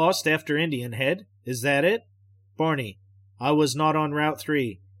 you got lost after Indian Head? Is that it? Barney, I was not on Route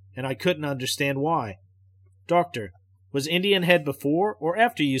 3, and I couldn't understand why. Doctor, was Indian Head before or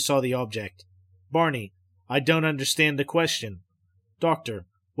after you saw the object? Barney, I don't understand the question. Doctor,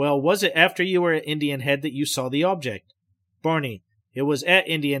 well, was it after you were at Indian Head that you saw the object? Barney, it was at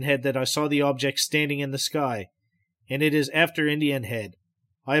Indian Head that I saw the object standing in the sky, and it is after Indian Head.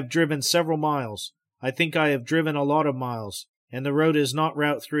 I have driven several miles. I think I have driven a lot of miles, and the road is not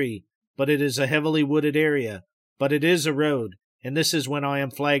Route 3, but it is a heavily wooded area. But it is a road, and this is when I am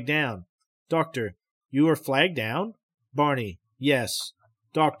flagged down. Doctor, you were flagged down? Barney, yes.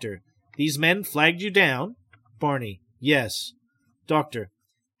 Doctor, these men flagged you down? Barney, yes. Doctor,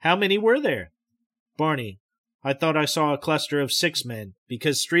 how many were there? Barney, I thought I saw a cluster of 6 men,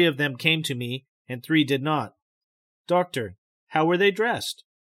 because 3 of them came to me, and 3 did not. Doctor, how were they dressed?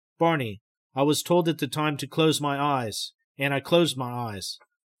 Barney, I was told at the time to close my eyes, and I closed my eyes.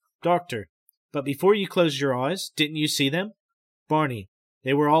 Doctor, but before you closed your eyes, didn't you see them? Barney,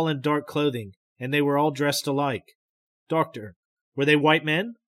 they were all in dark clothing, and they were all dressed alike. Doctor, were they white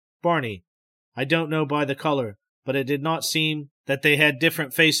men? Barney, I don't know by the color, but it did not seem that they had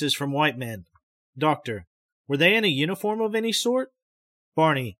different faces from white men. Doctor, were they in a uniform of any sort?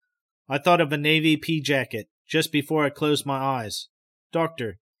 Barney, I thought of a navy pea jacket just before I closed my eyes.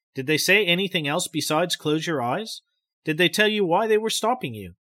 Doctor, did they say anything else besides close your eyes? Did they tell you why they were stopping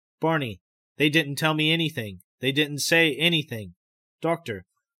you? Barney, they didn't tell me anything. They didn't say anything. Doctor,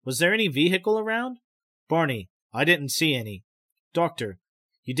 was there any vehicle around? Barney, I didn't see any. Doctor,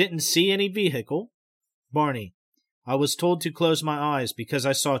 you didn't see any vehicle? Barney, I was told to close my eyes because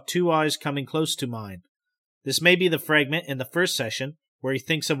I saw 2 eyes coming close to mine. This may be the fragment in the first session where he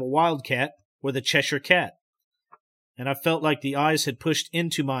thinks of a wildcat or the Cheshire Cat. And I felt like the eyes had pushed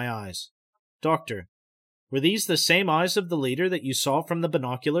into my eyes. Doctor, were these the same eyes of the leader that you saw from the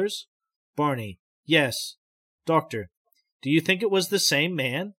binoculars? Barney, yes. Doctor, do you think it was the same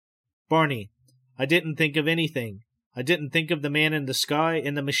man? Barney, I didn't think of anything. I didn't think of the man in the sky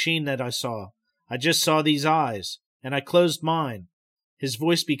in the machine that I saw. I just saw these eyes, and I closed mine. His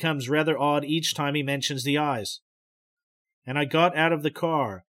voice becomes rather odd each time he mentions the eyes. And I got out of the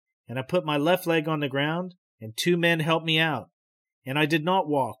car, and I put my left leg on the ground, and 2 men helped me out. And I did not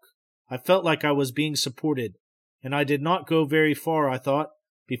walk. I felt like I was being supported, and I did not go very far, I thought,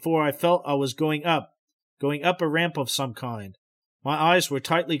 before I felt I was going up a ramp of some kind. My eyes were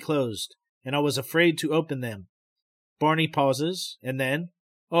tightly closed, and I was afraid to open them. Barney pauses, and then,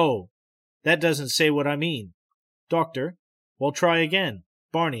 oh, that doesn't say what I mean. Doctor, well, try again.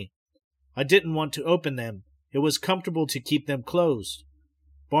 Barney, I didn't want to open them. It was comfortable to keep them closed.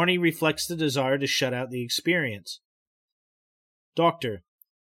 Barney reflects the desire to shut out the experience. Doctor,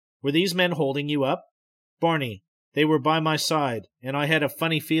 were these men holding you up? Barney, they were by my side, and I had a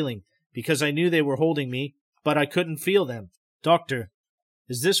funny feeling, because I knew they were holding me, but I couldn't feel them. Doctor,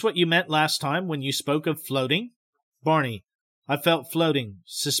 is this what you meant last time when you spoke of floating? Barney, I felt floating,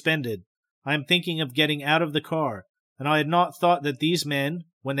 suspended. I am thinking of getting out of the car, and I had not thought that these men,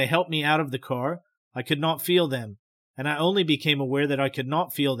 when they helped me out of the car, I could not feel them, and I only became aware that I could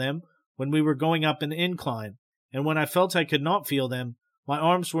not feel them when we were going up an incline, and when I felt I could not feel them, my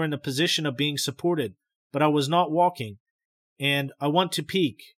arms were in the position of being supported, but I was not walking, and I want to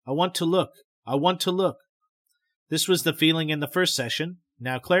peek, I want to look, I want to look. This was the feeling in the first session,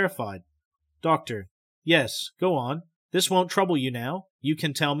 now clarified. Doctor, yes, go on. This won't trouble you now. You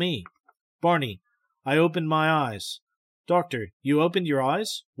can tell me. Barney, I opened my eyes. Doctor, you opened your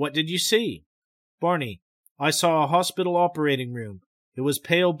eyes? What did you see? Barney, I saw a hospital operating room. It was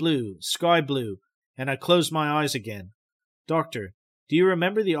pale blue, sky blue, and I closed my eyes again. Doctor, do you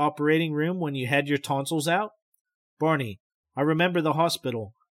remember the operating room when you had your tonsils out? Barney, I remember the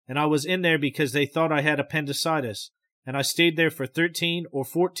hospital, and I was in there because they thought I had appendicitis, and I stayed there for 13 or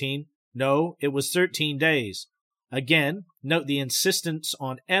 14, no, it was 13 days. Again, note the insistence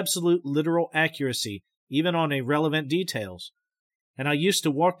on absolute literal accuracy, even on irrelevant details. And I used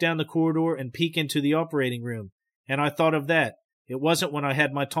to walk down the corridor and peek into the operating room, and I thought of that. It wasn't when I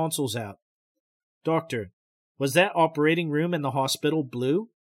had my tonsils out. Doctor, was that operating room in the hospital blue?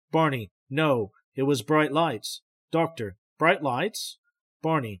 Barney, no, it was bright lights. Doctor, bright lights?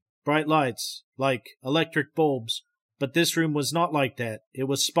 Barney, bright lights, like electric bulbs. But this room was not like that. It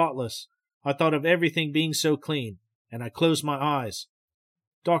was spotless. I thought of everything being so clean, and I closed my eyes.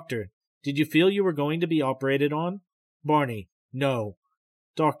 Doctor, did you feel you were going to be operated on? Barney, no.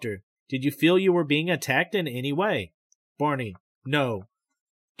 Doctor, did you feel you were being attacked in any way? Barney, no.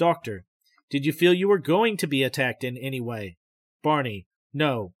 Doctor, did you feel you were going to be attacked in any way? Barney,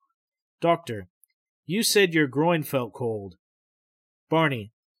 no. Doctor, you said your groin felt cold.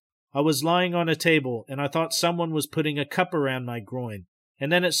 Barney, I was lying on a table, and I thought someone was putting a cup around my groin,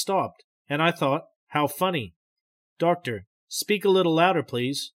 and then it stopped, and I thought, how funny. Doctor, speak a little louder,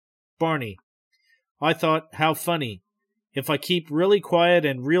 please. Barney, I thought, how funny. If I keep really quiet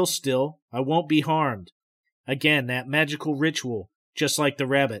and real still, I won't be harmed. Again, that magical ritual, just like the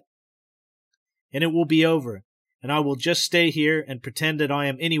rabbit. And it will be over, and I will just stay here and pretend that I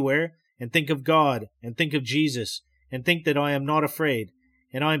am anywhere, and think of God, and think of Jesus, and think that I am not afraid,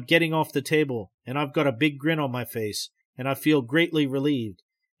 and I am getting off the table, and I've got a big grin on my face, and I feel greatly relieved,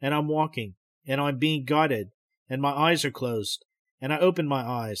 and I'm walking, and I'm being guided, and my eyes are closed, and I open my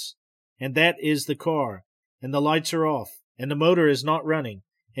eyes, and that is the car, and the lights are off, and the motor is not running,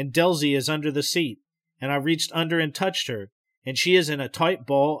 and Delzy is under the seat, and I reached under and touched her, and she is in a tight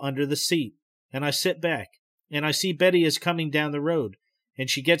ball under the seat, and I sit back, and I see Betty is coming down the road, and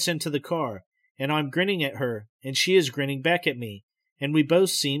she gets into the car, and I'm grinning at her, and she is grinning back at me, and we both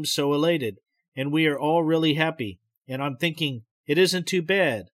seem so elated, and we are all really happy, and I'm thinking, it isn't too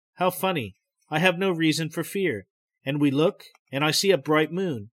bad, how funny, I have no reason for fear, and we look, and I see a bright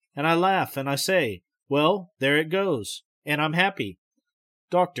moon, and I laugh, and I say, well, there it goes, and I'm happy.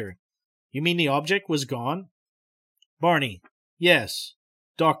 Doctor, you mean the object was gone? Barney, yes.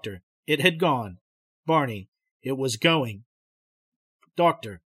 Doctor, it had gone. Barney, it was going.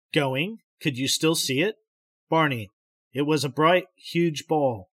 Doctor, going? Could you still see it? Barney, it was a bright, huge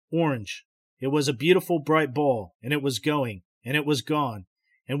ball, orange. It was a beautiful, bright ball, and it was going, and it was gone,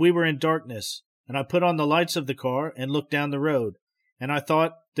 and we were in darkness, and I put on the lights of the car and looked down the road, and I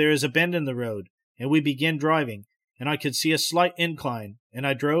thought, there is a bend in the road, and we began driving, and I could see a slight incline, and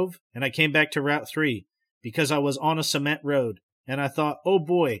I drove, and I came back to Route 3, because I was on a cement road, and I thought, oh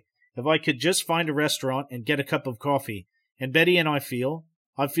boy, if I could just find a restaurant and get a cup of coffee, and Betty and I feel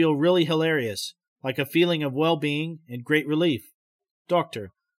really hilarious, like a feeling of well-being and great relief.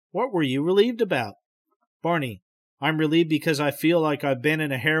 Doctor, what were you relieved about? Barney, I'm relieved because I feel like I've been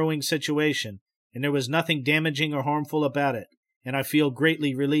in a harrowing situation, and there was nothing damaging or harmful about it, and I feel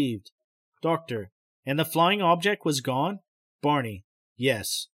greatly relieved. Doctor, and the flying object was gone? Barney,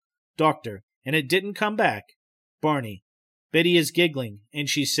 yes. Doctor, and it didn't come back? Barney, Betty is giggling, and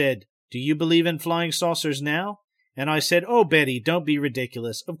she said, do you believe in flying saucers now? And I said, oh, Betty, don't be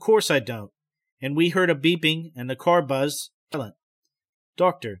ridiculous. Of course I don't. And we heard a beeping, and the car buzzed. Silent.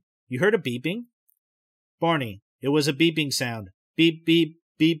 Doctor, you heard a beeping? Barney, it was a beeping sound. Beep, beep,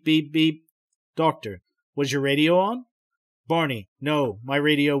 beep, beep, beep. Doctor, was your radio on? Barney, no, my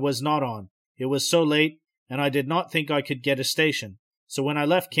radio was not on. It was so late, and I did not think I could get a station. So when I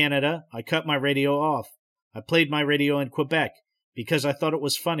left Canada, I cut my radio off. I played my radio in Quebec because I thought it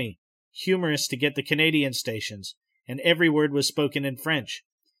was funny, humorous to get the Canadian stations, and every word was spoken in French,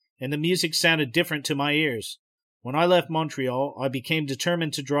 and the music sounded different to my ears. When I left Montreal, I became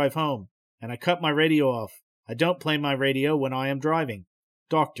determined to drive home, and I cut my radio off. I don't play my radio when I am driving.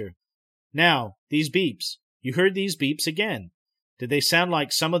 Doctor: Now, these beeps. You heard these beeps again. Did they sound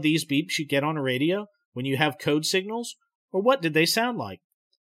like some of these beeps you get on a radio when you have code signals, or what did they sound like?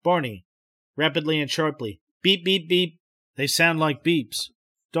 Barney, rapidly and sharply: Beep, beep, beep. They sound like beeps.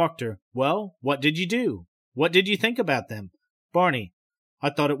 Doctor: Well, what did you do? What did you think about them? Barney: I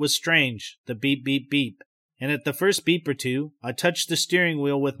thought it was strange, the beep, beep, beep. And at the first beep or two, I touched the steering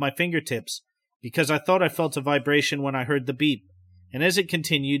wheel with my fingertips, because I thought I felt a vibration when I heard the beep. And as it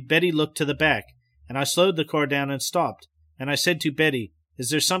continued, Betty looked to the back, and I slowed the car down and stopped. And I said to Betty, Is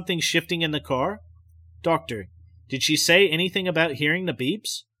there something shifting in the car? Doctor: Did she say anything about hearing the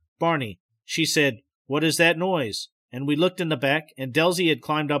beeps? Barney: She said, What is that noise? And we looked in the back, and Delzy had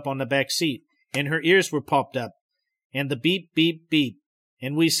climbed up on the back seat, and her ears were popped up, and the beep, beep, beep.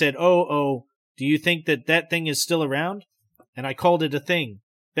 And we said, Oh, do you think that thing is still around? And I called it a thing.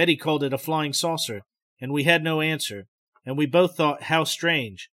 Betty called it a flying saucer, and we had no answer. And we both thought, how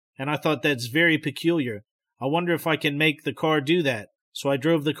strange. And I thought, that's very peculiar. I wonder if I can make the car do that. So I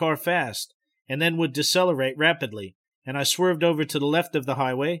drove the car fast, and then would decelerate rapidly. And I swerved over to the left of the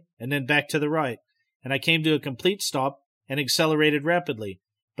highway, and then back to the right. And I came to a complete stop, and accelerated rapidly.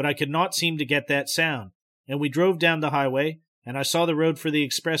 But I could not seem to get that sound. And we drove down the highway, and I saw the road for the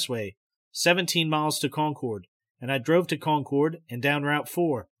expressway, 17 miles to Concord. And I drove to Concord and down Route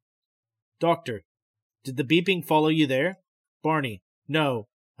 4. Doctor: Did the beeping follow you there? Barney: No,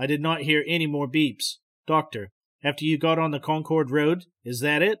 I did not hear any more beeps. Doctor: After you got on the Concord Road, is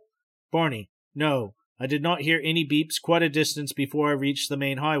that it? Barney: No, I did not hear any beeps quite a distance before I reached the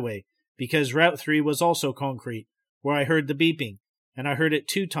main highway, because Route 3 was also concrete, where I heard the beeping, and I heard it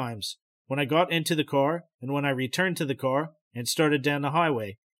 2 times, when I got into the car and when I returned to the car and started down the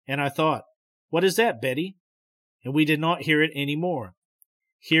highway. And I thought, What is that, Betty? And we did not hear it any more.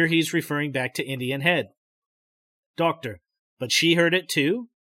 Here he's referring back to Indian Head. Doctor: But she heard it too?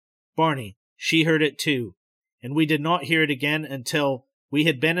 Barney: She heard it too. And we did not hear it again until we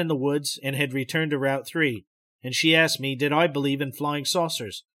had been in the woods and had returned to Route 3. And she asked me, did I believe in flying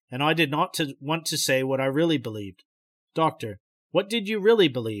saucers? And I did not want to say what I really believed. Doctor: What did you really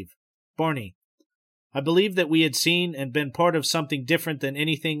believe? Barney: I believed that we had seen and been part of something different than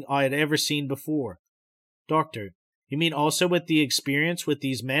anything I had ever seen before. Doctor: You mean also with the experience with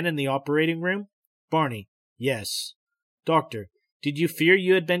these men in the operating room? Barney: Yes. Doctor: Did you fear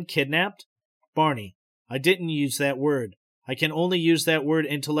you had been kidnapped? Barney: I didn't use that word. I can only use that word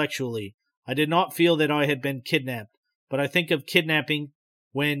intellectually. I did not feel that I had been kidnapped, but I think of kidnapping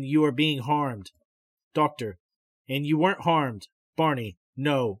when you are being harmed. Doctor: And you weren't harmed? Barney: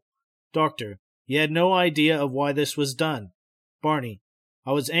 No. Doctor: You had no idea of why this was done? Barney: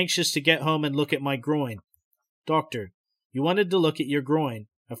 I was anxious to get home and look at my groin. Doctor: You wanted to look at your groin,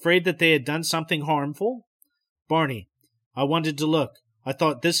 afraid that they had done something harmful? Barney: I wanted to look. I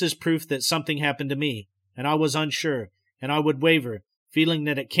thought, this is proof that something happened to me, and I was unsure, and I would waver, feeling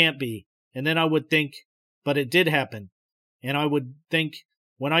that it can't be, and then I would think, but it did happen, and I would think,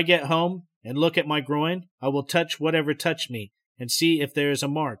 when I get home and look at my groin, I will touch whatever touched me, and see if there is a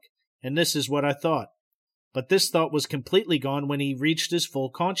mark, and this is what I thought. But this thought was completely gone when he reached his full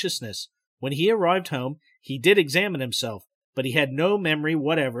consciousness. When he arrived home, he did examine himself, but he had no memory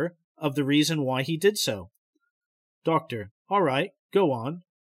whatever of the reason why he did so. Doctor: All right, go on.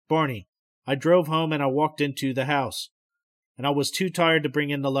 Barney: I drove home and I walked into the house, and I was too tired to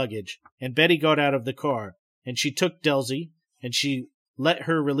bring in the luggage, and Betty got out of the car, and she took Delzy, and she let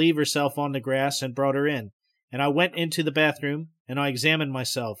her relieve herself on the grass and brought her in, and I went into the bathroom, and I examined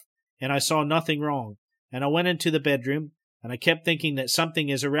myself, and I saw nothing wrong, and I went into the bedroom, and I kept thinking that something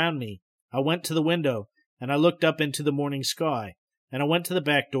is around me. I went to the window, and I looked up into the morning sky, and I went to the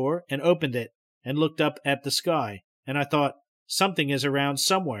back door and opened it, and looked up at the sky, and I thought, something is around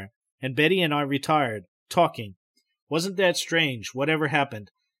somewhere, and Betty and I retired, talking. Wasn't that strange, whatever happened?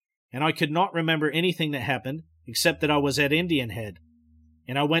 And I could not remember anything that happened, except that I was at Indian Head.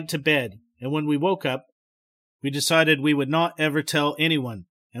 And I went to bed, and when we woke up, we decided we would not ever tell anyone,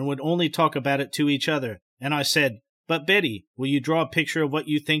 and would only talk about it to each other. And I said, But Betty, will you draw a picture of what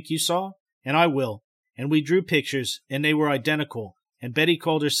you think you saw? And I will. And we drew pictures, and they were identical, and Betty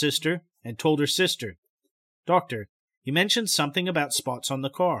called her sister, and told her sister. Doctor: You mentioned something about spots on the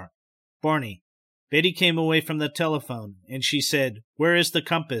car. Barney: Betty came away from the telephone, and she said, Where is the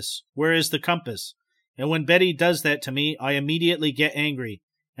compass? Where is the compass? And when Betty does that to me, I immediately get angry.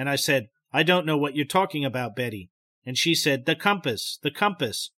 And I said, I don't know what you're talking about, Betty. And she said, the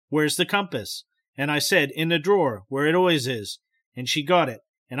compass. Where's the compass? And I said, in the drawer, where it always is. And she got it.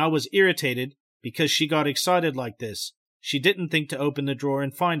 And I was irritated because she got excited like this. She didn't think to open the drawer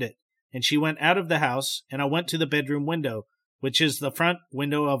and find it. And she went out of the house, and I went to the bedroom window, which is the front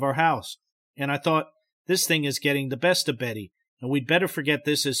window of our house. And I thought, this thing is getting the best of Betty, and we'd better forget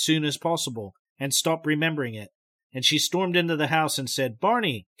this as soon as possible, and stop remembering it. And she stormed into the house and said,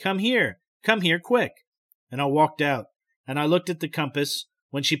 Barney, come here quick. And I walked out, and I looked at the compass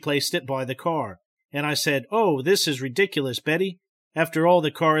when she placed it by the car. And I said, oh, this is ridiculous, Betty. After all,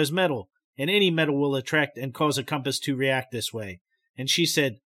 the car is metal, and any metal will attract and cause a compass to react this way. And she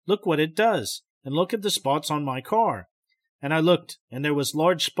said, look what it does, and look at the spots on my car. And I looked, and there was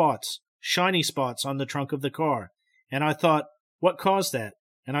large spots, shiny spots on the trunk of the car. And I thought, what caused that?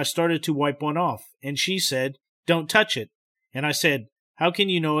 And I started to wipe one off, and she said, don't touch it. And I said, how can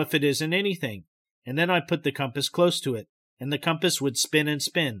you know if it isn't anything? And then I put the compass close to it, and the compass would spin and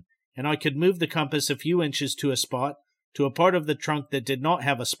spin, and I could move the compass a few inches to a spot, to a part of the trunk that did not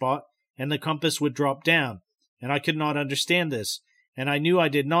have a spot, and the compass would drop down. And I could not understand this, and I knew I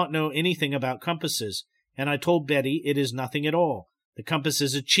did not know anything about compasses, and I told Betty it is nothing at all. The compass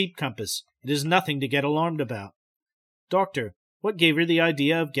is a cheap compass. It is nothing to get alarmed about. Doctor, what gave her the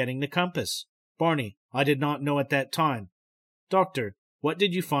idea of getting the compass? Barney, I did not know at that time. Doctor, what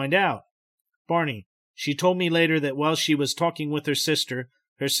did you find out? Barney, she told me later that while she was talking with her sister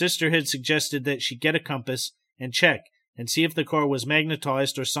had suggested that she get a compass and check and see if the car was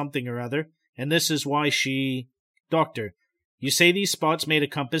magnetized or something or other, and this is why she... Doctor, you say these spots made a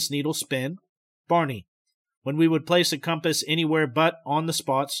compass needle spin? Barney, when we would place a compass anywhere but on the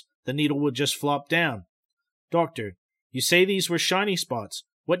spots, the needle would just flop down. Doctor, you say these were shiny spots.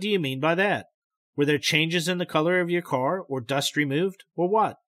 What do you mean by that? Were there changes in the color of your car, or dust removed, or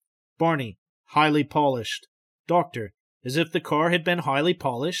what? Barney, highly polished. Doctor, as if the car had been highly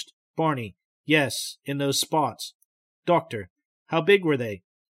polished? Barney, yes, in those spots. Doctor, how big were they?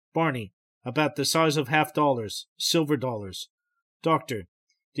 Barney, about the size of $50, silver dollars. Doctor,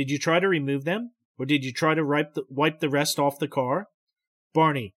 did you try to remove them, or did you try to wipe the rest off the car?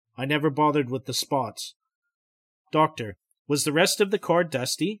 Barney, I never bothered with the spots. Doctor, was the rest of the car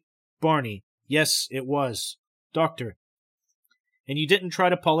dusty? Barney, yes, it was. Doctor, and you didn't try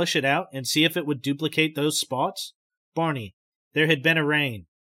to polish it out and see if it would duplicate those spots? Barney, there had been a rain.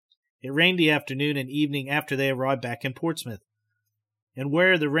 It rained the afternoon and evening after they arrived back in Portsmouth. And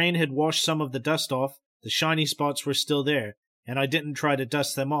where the rain had washed some of the dust off, the shiny spots were still there, and I didn't try to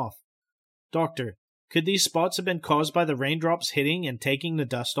dust them off. Doctor, could these spots have been caused by the raindrops hitting and taking the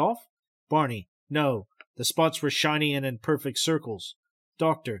dust off? Barney, no, the spots were shiny and in perfect circles.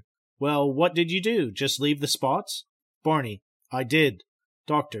 Doctor, well, what did you do? Just leave the spots? Barney, I did.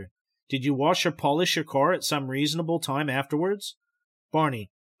 Doctor, did you wash or polish your car at some reasonable time afterwards?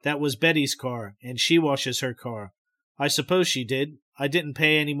 Barney, that was Betty's car, and she washes her car. I suppose she did. I didn't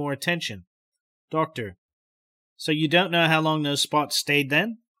pay any more attention. Doctor, so you don't know how long those spots stayed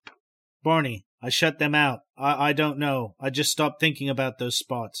then? Barney, I shut them out. I don't know. I just stopped thinking about those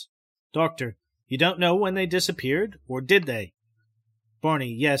spots. Doctor, you don't know when they disappeared, or did they?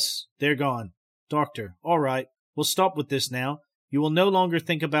 Barney, yes, they're gone. Doctor, all right. We'll stop with this now. You will no longer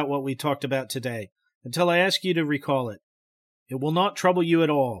think about what we talked about today, until I ask you to recall it. It will not trouble you at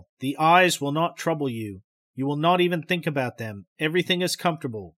all. The eyes will not trouble you. You will not even think about them. Everything is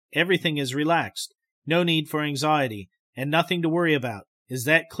comfortable. Everything is relaxed. No need for anxiety, and nothing to worry about. Is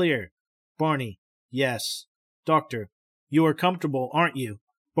that clear? Barney, yes. Doctor, you are comfortable, aren't you?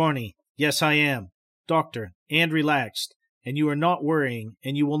 Barney, yes, I am. Doctor, and relaxed. And you are not worrying,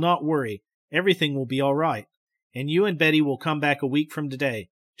 and you will not worry. Everything will be all right. And you and Betty will come back a week from today,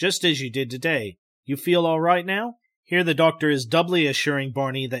 just as you did today. You feel all right now? Here the doctor is doubly assuring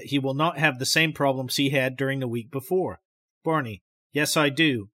Barney that he will not have the same problems he had during the week before. Barney, yes, I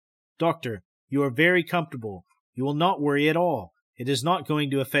do. Doctor, you are very comfortable. You will not worry at all. It is not going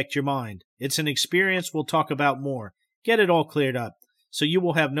to affect your mind. It's an experience we'll talk about more. Get it all cleared up, so you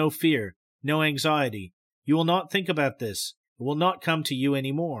will have no fear, no anxiety. You will not think about this. It will not come to you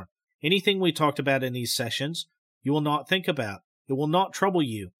any more. Anything we talked about in these sessions, you will not think about. It will not trouble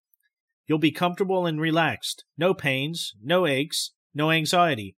you. You'll be comfortable and relaxed. No pains, no aches, no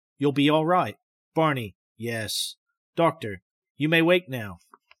anxiety. You'll be all right. Barney, yes. Doctor, you may wake now.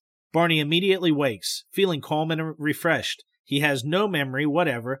 Barney immediately wakes, feeling calm and refreshed. He has no memory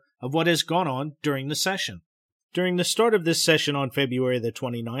whatever of what has gone on during the session. During the start of this session on February the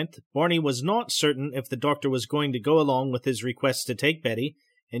 29th, Barney was not certain if the doctor was going to go along with his request to take Betty,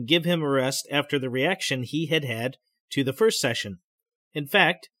 and give him a rest after the reaction he had had to the first session. In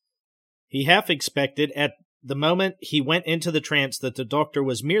fact, he half expected at the moment he went into the trance that the doctor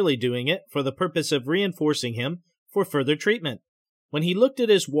was merely doing it for the purpose of reinforcing him for further treatment. When he looked at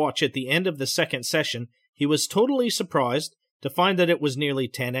his watch at the end of the second session, he was totally surprised to find that it was nearly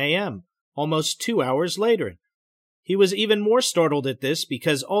 10 a.m., almost 2 hours later. He was even more startled at this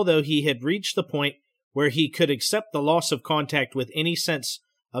because although he had reached the point where he could accept the loss of contact with any sense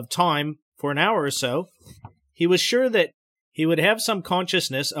of time for an hour or so, he was sure that he would have some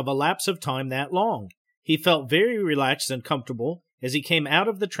consciousness of a lapse of time that long. He felt very relaxed and comfortable as he came out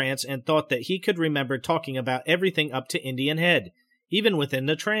of the trance and thought that he could remember talking about everything up to Indian Head, even within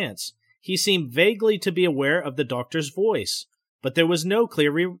the trance. He seemed vaguely to be aware of the doctor's voice, but there was no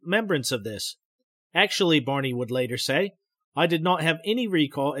clear remembrance of this. Actually, Barney would later say, I did not have any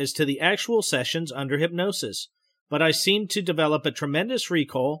recall as to the actual sessions under hypnosis, but I seemed to develop a tremendous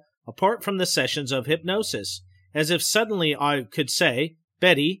recall apart from the sessions of hypnosis, as if suddenly I could say,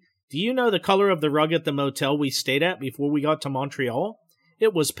 Betty, do you know the color of the rug at the motel we stayed at before we got to Montreal?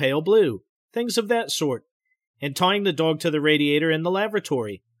 It was pale blue. Things of that sort. And tying the dog to the radiator in the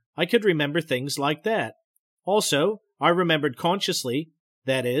lavatory. I could remember things like that. Also, I remembered consciously,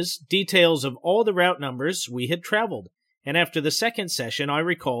 that is, details of all the route numbers we had traveled, and after the second session I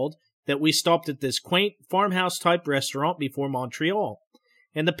recalled that we stopped at this quaint farmhouse-type restaurant before Montreal,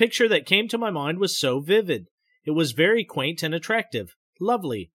 and the picture that came to my mind was so vivid. It was very quaint and attractive,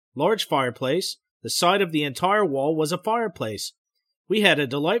 lovely, large fireplace, the side of the entire wall was a fireplace. We had a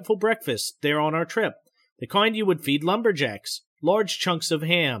delightful breakfast there on our trip, the kind you would feed lumberjacks, large chunks of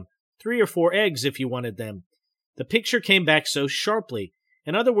ham, 3 or 4 eggs if you wanted them. The picture came back so sharply.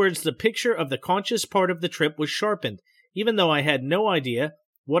 In other words, the picture of the conscious part of the trip was sharpened, even though I had no idea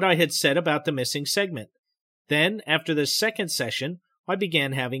what I had said about the missing segment. Then, after the second session, I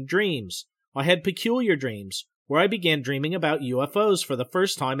began having dreams. I had peculiar dreams, where I began dreaming about UFOs for the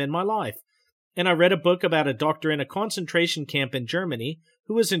first time in my life, and I read a book about a doctor in a concentration camp in Germany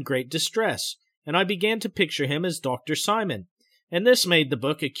who was in great distress, and I began to picture him as Dr. Simon, and this made the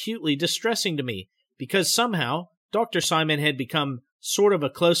book acutely distressing to me, because somehow Dr. Simon had become sort of a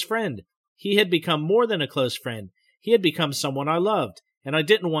close friend. He had become more than a close friend. He had become someone I loved, and I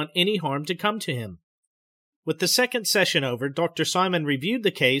didn't want any harm to come to him. With the second session over, Dr. Simon reviewed the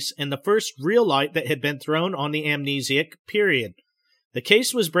case in the first real light that had been thrown on the amnesiac period. The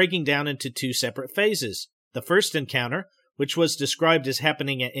case was breaking down into 2 separate phases. The first encounter, which was described as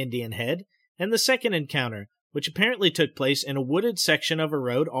happening at Indian Head, and the second encounter, which apparently took place in a wooded section of a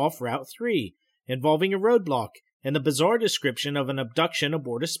road off Route 3, involving a roadblock and the bizarre description of an abduction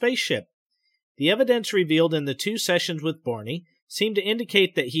aboard a spaceship. The evidence revealed in the 2 sessions with Barney seemed to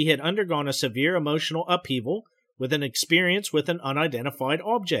indicate that he had undergone a severe emotional upheaval with an experience with an unidentified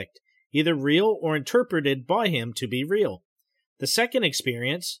object, either real or interpreted by him to be real. The second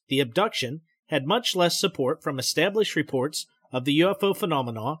experience, the abduction, had much less support from established reports of the UFO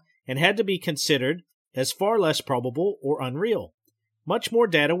phenomena and had to be considered as far less probable or unreal. Much more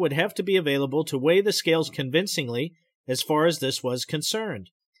data would have to be available to weigh the scales convincingly as far as this was concerned.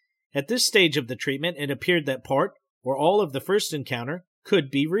 At this stage of the treatment, it appeared that part or all of the first encounter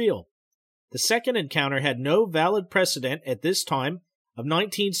could be real. The second encounter had no valid precedent at this time of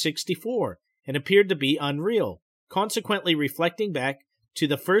 1964 and appeared to be unreal, consequently reflecting back to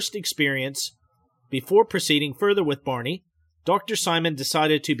the first experience. Before proceeding further with Barney, Dr. Simon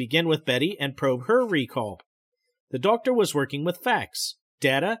decided to begin with Betty and probe her recall. The doctor was working with facts,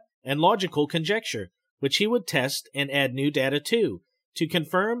 data, and logical conjecture, which he would test and add new data to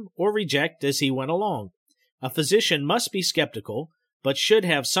confirm or reject as he went along. A physician must be skeptical, but should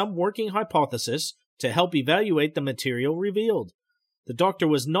have some working hypothesis to help evaluate the material revealed. The doctor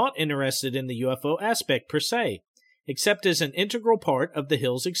was not interested in the UFO aspect per se, except as an integral part of the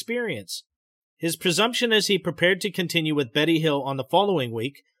Hill's experience. His presumption as he prepared to continue with Betty Hill on the following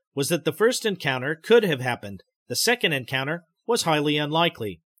week was that the first encounter could have happened. The second encounter was highly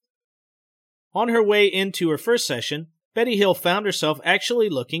unlikely. On her way into her first session, Betty Hill found herself actually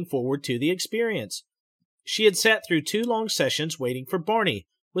looking forward to the experience. She had sat through 2 long sessions waiting for Barney,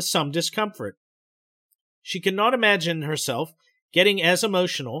 with some discomfort. She could not imagine herself getting as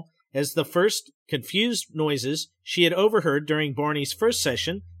emotional as the first confused noises she had overheard during Barney's first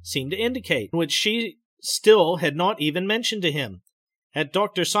session seemed to indicate, which she still had not even mentioned to him. At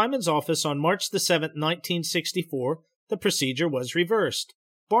Dr. Simon's office on March the 7th, 1964, the procedure was reversed.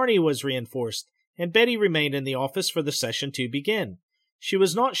 Barney was reinforced, and Betty remained in the office for the session to begin. She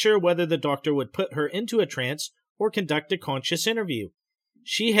was not sure whether the doctor would put her into a trance or conduct a conscious interview.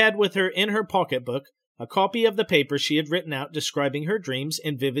 She had with her in her pocketbook a copy of the paper she had written out describing her dreams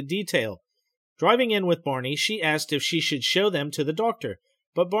in vivid detail. Driving in with Barney, she asked if she should show them to the doctor,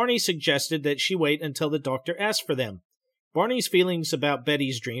 but Barney suggested that she wait until the doctor asked for them. Barney's feelings about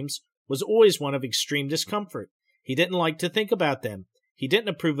Betty's dreams was always one of extreme discomfort. He didn't like to think about them. He didn't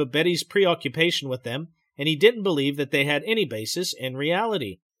approve of Betty's preoccupation with them, and he didn't believe that they had any basis in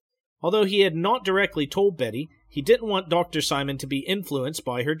reality. Although he had not directly told Betty, he didn't want Dr. Simon to be influenced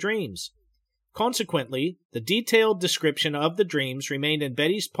by her dreams. Consequently, the detailed description of the dreams remained in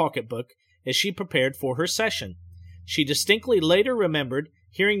Betty's pocketbook as she prepared for her session. She distinctly later remembered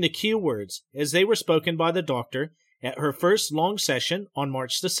hearing the cue words as they were spoken by the doctor at her first long session on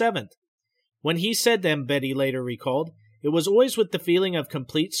March the 7th. When he said them, Betty later recalled, it was always with the feeling of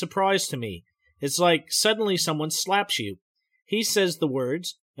complete surprise to me. It's like suddenly someone slaps you. He says the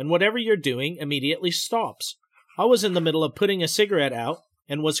words, and whatever you're doing immediately stops. I was in the middle of putting a cigarette out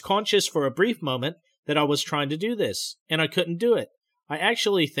and was conscious for a brief moment that I was trying to do this, and I couldn't do it. I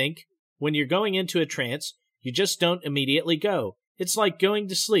actually think when you're going into a trance, you just don't immediately go. It's like going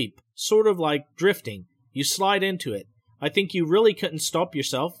to sleep, sort of like drifting. You slide into it. I think you really couldn't stop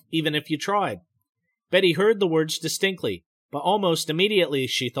yourself, even if you tried. Betty heard the words distinctly, but almost immediately,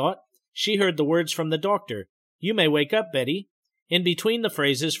 she thought, she heard the words from the doctor. You may wake up, Betty. In between the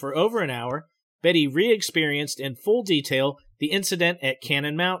phrases for over an hour, Betty re-experienced in full detail the incident at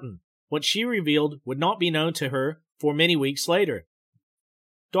Cannon Mountain. What she revealed would not be known to her for many weeks later.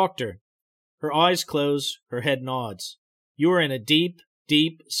 Doctor. Her eyes close, her head nods. You are in a deep,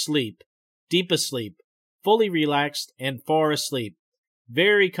 deep sleep. Deep asleep. Fully relaxed and far asleep.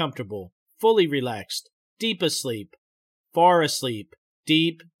 Very comfortable. Fully relaxed. Deep asleep. Far asleep.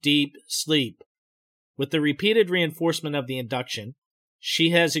 Deep, deep sleep. With the repeated reinforcement of the induction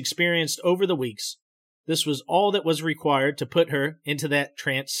she has experienced over the weeks, this was all that was required to put her into that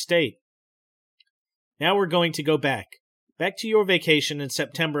trance state. Now we're going to go back to your vacation in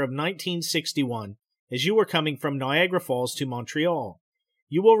September of 1961, as you were coming from Niagara Falls to Montreal.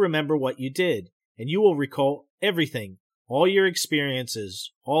 You will remember what you did, and you will recall everything, all your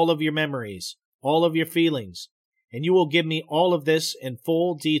experiences, all of your memories, all of your feelings, and you will give me all of this in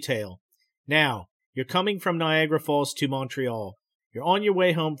full detail. Now, you're coming from Niagara Falls to Montreal. You're on your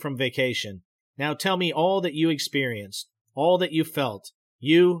way home from vacation. Now tell me all that you experienced, all that you felt,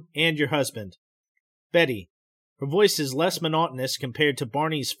 you and your husband. Betty. Her voice is less monotonous compared to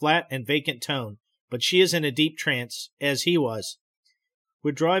Barney's flat and vacant tone, but she is in a deep trance, as he was.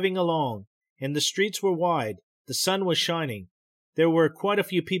 We're driving along, and the streets were wide. The sun was shining. There were quite a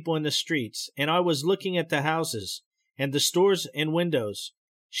few people in the streets, and I was looking at the houses, and the stores and windows.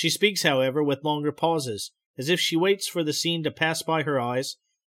 She speaks, however, with longer pauses, as if she waits for the scene to pass by her eyes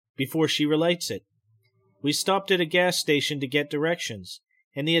before she relates it. We stopped at a gas station to get directions,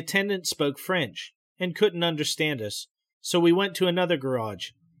 and the attendant spoke French and couldn't understand us, so we went to another garage,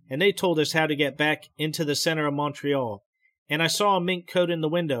 and they told us how to get back into the center of Montreal, and I saw a mink coat in the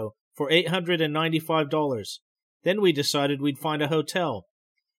window for $895. Then we decided we'd find a hotel.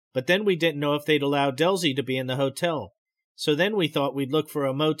 But then we didn't know if they'd allow Delzy to be in the hotel, so then we thought we'd look for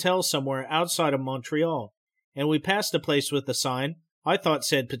a motel somewhere outside of Montreal, and we passed a place with a sign I thought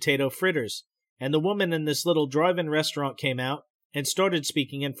said potato fritters, and the woman in this little drive-in restaurant came out and started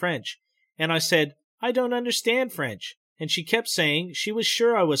speaking in French, and I said, I don't understand French, and she kept saying she was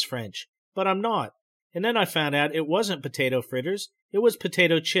sure I was French, but I'm not, and then I found out it wasn't potato fritters, it was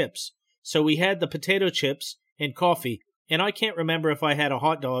potato chips, so we had the potato chips and coffee, and I can't remember if I had a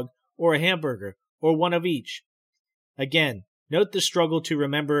hot dog or a hamburger, or one of each. Again, note the struggle to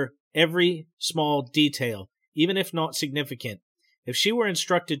remember every small detail, even if not significant. If she were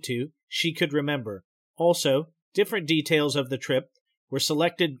instructed to, she could remember. Also, different details of the trip were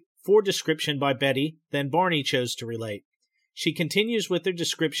selected for description by Betty than Barney chose to relate. She continues with her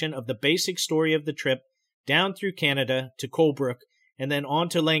description of the basic story of the trip down through Canada to Colebrook and then on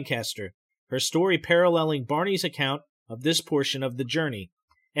to Lancaster, her story paralleling Barney's account of this portion of the journey.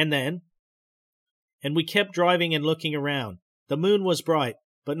 And we kept driving and looking around. The moon was bright,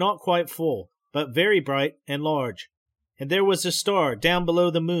 but not quite full, but very bright and large. And there was a star down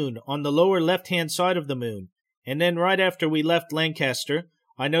below the moon on the lower left-hand side of the moon. And then right after we left Lancaster,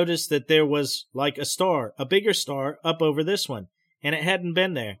 I noticed that there was like a star, a bigger star, up over this one, and it hadn't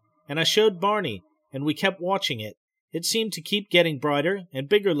been there. And I showed Barney, and we kept watching it. It seemed to keep getting brighter and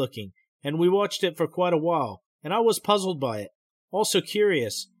bigger looking, and we watched it for quite a while, and I was puzzled by it, also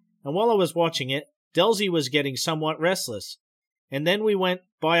curious. And while I was watching it, Delzy was getting somewhat restless. And then we went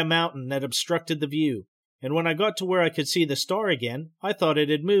by a mountain that obstructed the view, and when I got to where I could see the star again, I thought it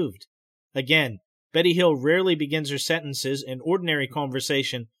had moved. Again, Betty Hill rarely begins her sentences in ordinary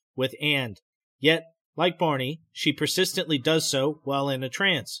conversation with "and," yet Like Barney, she persistently does so while in a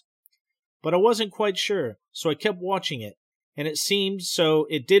trance. But I wasn't quite sure, so I kept watching it, and it seemed so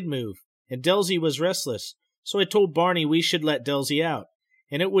it did move, and Delzy was restless, so I told Barney we should let Delzy out,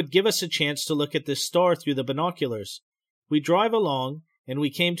 and it would give us a chance to look at this star through the binoculars. We drive along, and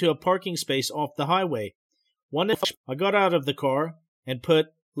we came to a parking space off the highway. I got out of the car and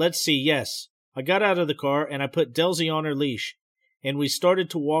I got out of the car and I put Delzy on her leash, and we started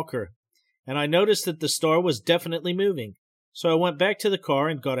to walk her, and I noticed that the star was definitely moving. So I went back to the car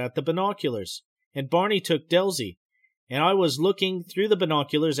and got out the binoculars, and Barney took Delzy, and I was looking through the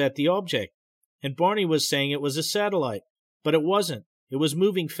binoculars at the object, and Barney was saying it was a satellite, but it wasn't. It was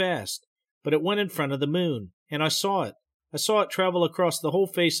moving fast, but it went in front of the moon, and I saw it. I saw it travel across the whole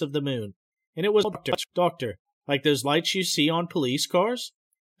face of the moon, and it was Doctor, like those lights you see on police cars?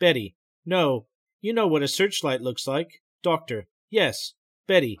 Betty, no, you know what a searchlight looks like. Doctor, yes.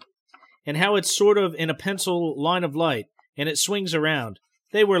 Betty, and how it's sort of in a pencil line of light, and it swings around.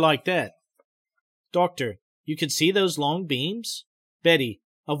 They were like that. Doctor, you could see those long beams? Betty,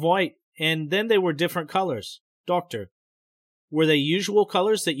 of white, and then they were different colors. Doctor, were they usual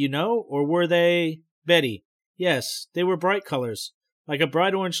colors that you know, or were they... Betty, yes, they were bright colors, like a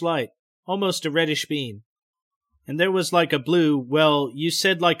bright orange light, almost a reddish beam. And there was like a blue, well, you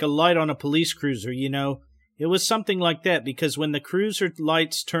said like a light on a police cruiser, you know. It was something like that, because when the cruiser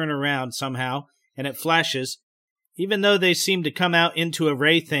lights turn around somehow, and it flashes, even though they seem to come out into a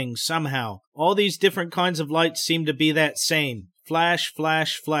ray thing somehow, all these different kinds of lights seem to be that same. Flash,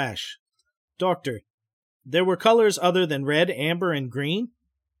 flash, flash. Doctor, there were colors other than red, amber, and green?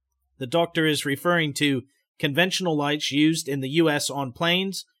 The doctor is referring to conventional lights used in the U.S. on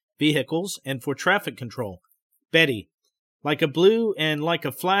planes, vehicles, and for traffic control. Betty, like a blue and like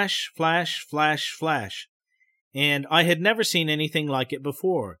a flash, flash, flash, flash. And I had never seen anything like it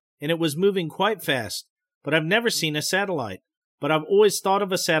before, and it was moving quite fast, but I've never seen a satellite. But I've always thought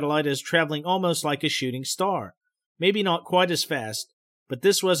of a satellite as traveling almost like a shooting star. Maybe not quite as fast, but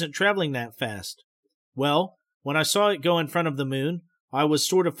this wasn't traveling that fast. Well, when I saw it go in front of the moon, I was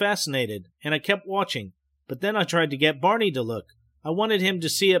sort of fascinated, and I kept watching, but then I tried to get Barney to look. I wanted him to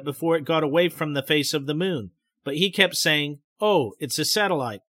see it before it got away from the face of the moon, but he kept saying, "Oh, it's a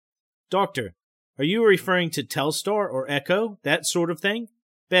satellite." Doctor, are you referring to Telstar or Echo, that sort of thing?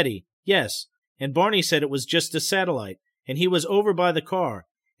 Betty, yes, and Barney said it was just a satellite, and he was over by the car,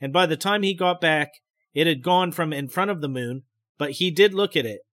 and by the time he got back, it had gone from in front of the moon, but he did look at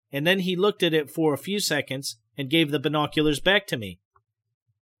it, and then he looked at it for a few seconds and gave the binoculars back to me.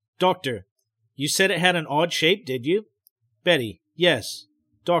 Doctor, you said it had an odd shape, did you? Betty, yes.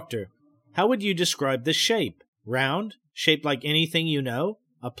 Doctor, how would you describe the shape? Round? Shaped like anything you know?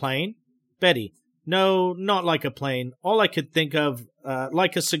 A plane? Betty, no, not like a plane. All I could think of,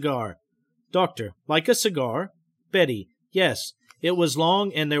 like a cigar. Doctor, like a cigar? Betty, yes. It was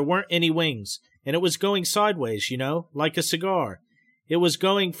long and there weren't any wings, and it was going sideways, you know, like a cigar. It was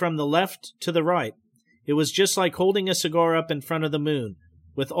going from the left to the right. It was just like holding a cigar up in front of the moon,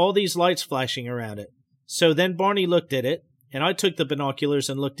 with all these lights flashing around it. So then Barney looked at it, and I took the binoculars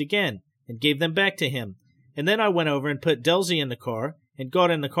and looked again, and gave them back to him. And then I went over and put Delzy in the car, and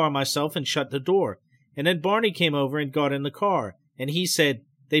got in the car myself and shut the door. And then Barney came over and got in the car, and he said,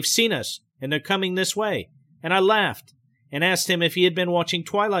 "They've seen us, and they're coming this way." And I laughed, and asked him if he had been watching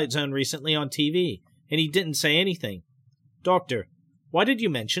Twilight Zone recently on TV, and he didn't say anything. Doctor, why did you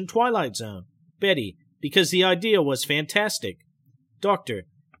mention Twilight Zone? Betty, because the idea was fantastic. Doctor,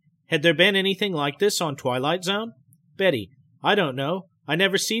 had there been anything like this on Twilight Zone? Betty, I don't know. I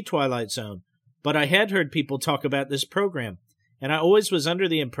never see Twilight Zone. But I had heard people talk about this program, and I always was under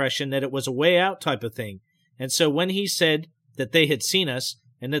the impression that it was a way out type of thing. And so when he said that they had seen us,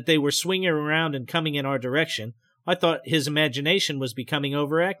 and that they were swinging around and coming in our direction, I thought his imagination was becoming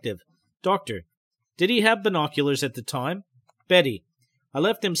overactive. Doctor, did he have binoculars at the time? Betty, I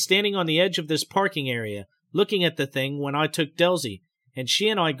left him standing on the edge of this parking area, looking at the thing when I took Delzy, and she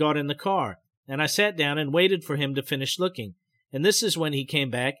and I got in the car, and I sat down and waited for him to finish looking. And this is when he came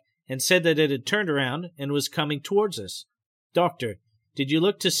back and said that it had turned around and was coming towards us. Doctor, did you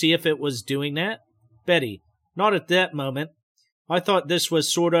look to see if it was doing that? Betty, not at that moment. I thought this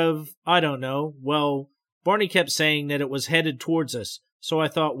was sort of, I don't know, well, Barney kept saying that it was headed towards us, so I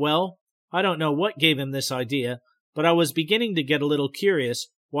thought, well, I don't know what gave him this idea, but I was beginning to get a little curious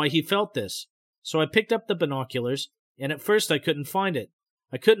why he felt this. So I picked up the binoculars, and at first I couldn't find it.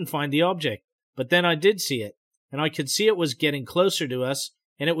 I couldn't find the object, but then I did see it, and I could see it was getting closer to us,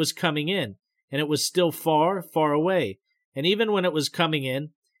 and it was coming in, and it was still far, far away, and even when it was coming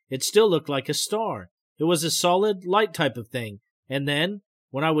in, it still looked like a star. It was a solid, light type of thing, and then,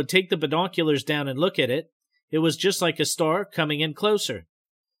 when I would take the binoculars down and look at it, it was just like a star coming in closer.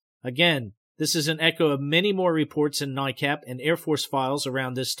 Again, this is an echo of many more reports in NICAP and Air Force files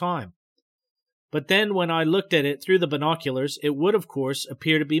around this time. But then when I looked at it through the binoculars, it would, of course,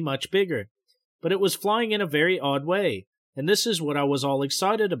 appear to be much bigger. But it was flying in a very odd way, and this is what I was all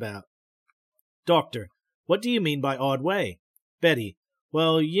excited about. Doctor, what do you mean by odd way? Betty,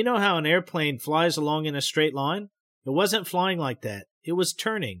 well, you know how an airplane flies along in a straight line? It wasn't flying like that. It was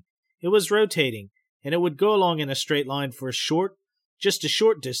turning. It was rotating, and it would go along in a straight line for just a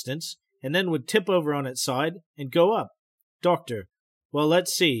short distance, and then would tip over on its side and go up. Doctor, well,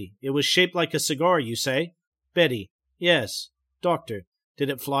 let's see. It was shaped like a cigar, you say? Betty, yes. Doctor, did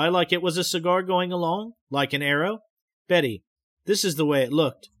it fly like it was a cigar going along? Like an arrow? Betty, this is the way it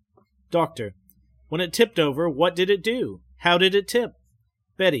looked. Doctor, when it tipped over, what did it do? How did it tip?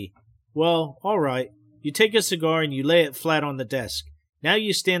 Betty, well, all right. You take a cigar and you lay it flat on the desk. Now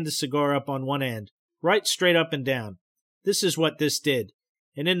you stand the cigar up on one end, right straight up and down. This is what this did.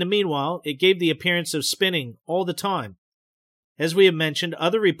 And in the meanwhile, it gave the appearance of spinning all the time. As we have mentioned,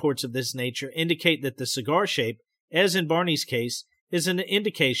 other reports of this nature indicate that the cigar shape, as in Barney's case, is an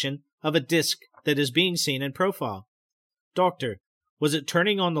indication of a disc that is being seen in profile. Doctor, was it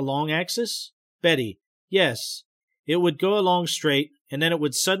turning on the long axis? Betty, yes. It would go along straight, and then it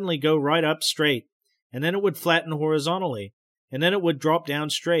would suddenly go right up straight, and then it would flatten horizontally, and then it would drop down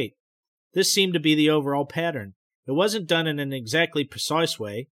straight. This seemed to be the overall pattern. It wasn't done in an exactly precise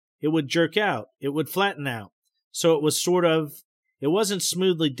way. It would jerk out. It would flatten out. So it was it wasn't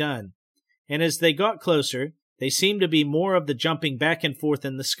smoothly done. And as they got closer, they seemed to be more of the jumping back and forth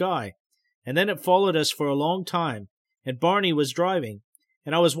in the sky. And then it followed us for a long time, and Barney was driving.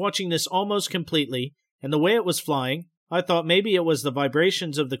 And I was watching this almost completely, and the way it was flying, I thought maybe it was the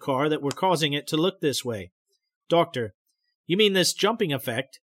vibrations of the car that were causing it to look this way. Doctor, you mean this jumping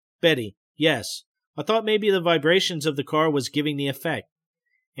effect? Betty, yes. I thought maybe the vibrations of the car was giving the effect.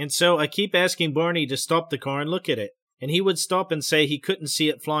 And so I keep asking Barney to stop the car and look at it, and he would stop and say he couldn't see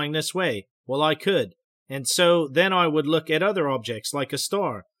it flying this way. Well, I could. And so then I would look at other objects, like a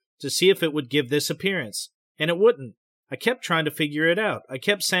star, to see if it would give this appearance. And it wouldn't. I kept trying to figure it out. I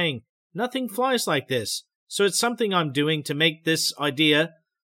kept saying, nothing flies like this, so it's something I'm doing to make this idea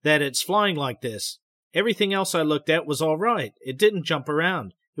that it's flying like this. Everything else I looked at was all right. It didn't jump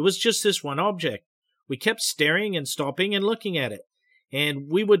around. It was just this one object. We kept staring and stopping and looking at it, and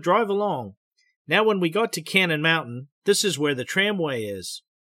we would drive along. Now when we got to Cannon Mountain, this is where the tramway is.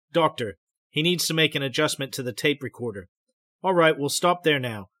 Doctor, he needs to make an adjustment to the tape recorder. All right, we'll stop there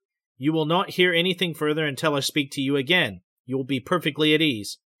now. You will not hear anything further until I speak to you again. You will be perfectly at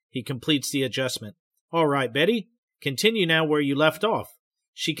ease. He completes the adjustment. All right, Betty, continue now where you left off.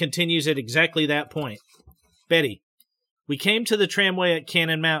 She continues at exactly that point. Betty, we came to the tramway at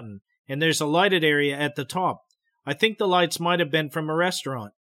Cannon Mountain, and there's a lighted area at the top. I think the lights might have been from a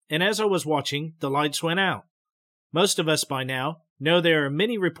restaurant, and as I was watching, the lights went out. Most of us by now know there are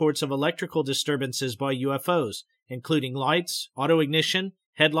many reports of electrical disturbances by UFOs, including lights, auto ignition,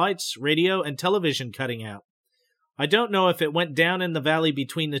 headlights, radio, and television cutting out. I don't know if it went down in the valley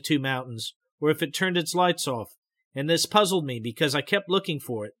between the two mountains, or if it turned its lights off, and this puzzled me because I kept looking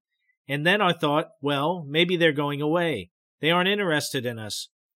for it. And then I thought, well, maybe they're going away. They aren't interested in us.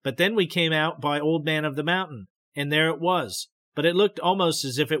 But then we came out by Old Man of the Mountain, and there it was. But it looked almost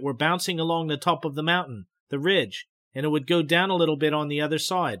as if it were bouncing along the top of the mountain, the ridge, and it would go down a little bit on the other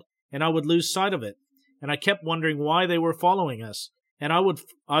side, and I would lose sight of it. And I kept wondering why they were following us, and I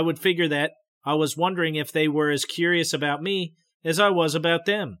would figure that I was wondering if they were as curious about me as I was about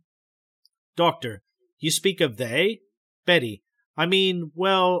them. Doctor, you speak of they? Betty, I mean,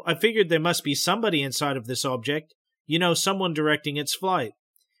 well, I figured there must be somebody inside of this object, someone directing its flight.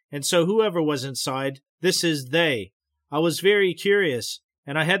 And so whoever was inside, this is they. I was very curious,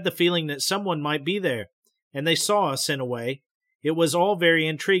 and I had the feeling that someone might be there, and they saw us in a way. It was all very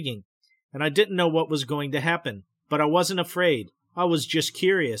intriguing, and I didn't know what was going to happen, but I wasn't afraid. I was just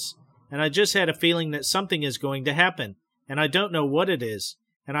curious, and I just had a feeling that something is going to happen, and I don't know what it is,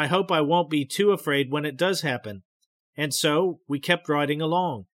 and I hope I won't be too afraid when it does happen. And so we kept riding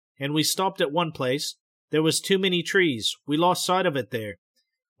along, and we stopped at one place. There was too many trees. We lost sight of it there.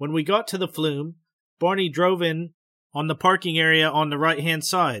 When we got to the flume, Barney drove in on the parking area on the right-hand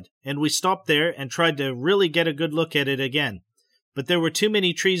side, and we stopped there and tried to really get a good look at it again. But there were too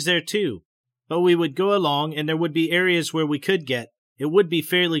many trees there too. But we would go along, and there would be areas where we could get. It would be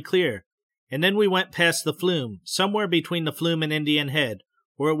fairly clear. And then we went past the flume, somewhere between the flume and Indian Head,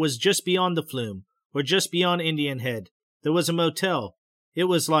 or it was just beyond the flume, or just beyond Indian Head. There was a motel. It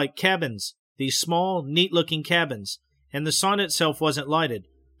was like cabins, these small, neat-looking cabins, and the sign itself wasn't lighted,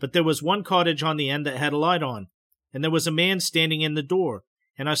 but there was one cottage on the end that had a light on, and there was a man standing in the door,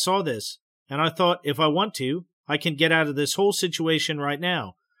 and I saw this, and I thought, if I want to, I can get out of this whole situation right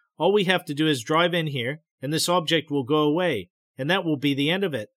now. All we have to do is drive in here, and this object will go away, and that will be the end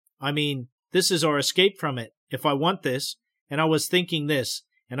of it. I mean, this is our escape from it, if I want this, and I was thinking this,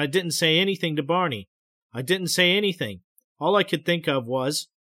 and I didn't say anything to Barney. I didn't say anything. All I could think of was,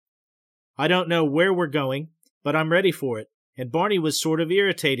 I don't know where we're going, but I'm ready for it. And Barney was sort of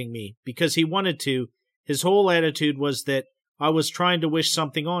irritating me, because he wanted to. His whole attitude was that I was trying to wish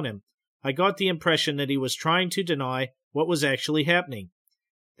something on him. I got the impression that he was trying to deny what was actually happening,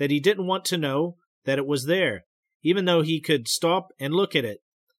 that he didn't want to know that it was there, even though he could stop and look at it.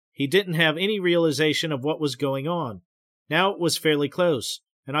 He didn't have any realization of what was going on. Now it was fairly close,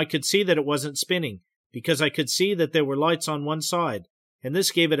 and I could see that it wasn't spinning, because I could see that there were lights on one side, and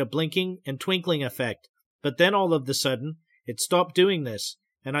this gave it a blinking and twinkling effect. But then all of a sudden, it stopped doing this,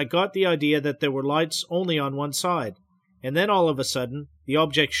 and I got the idea that there were lights only on one side. And then all of a sudden, the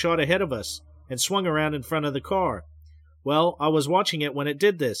object shot ahead of us, and swung around in front of the car. Well, I was watching it when it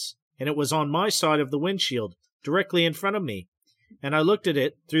did this, and it was on my side of the windshield, directly in front of me. And I looked at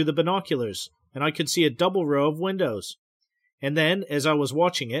it through the binoculars, and I could see a double row of windows. And then, as I was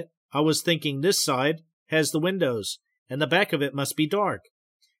watching it, I was thinking this side has the windows, and the back of it must be dark.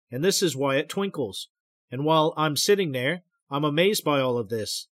 And this is why it twinkles. And while I'm sitting there, I'm amazed by all of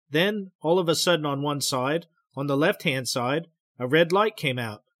this. Then, all of a sudden on one side, on the left-hand side, a red light came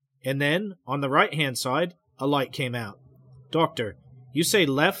out. And then, on the right-hand side, a light came out. Doctor, you say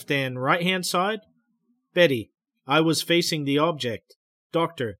left and right-hand side? Betty, I was facing the object.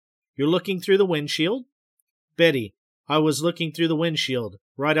 Doctor, you're looking through the windshield? Betty, I was looking through the windshield,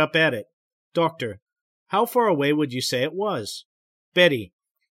 right up at it. Doctor, how far away would you say it was? Betty,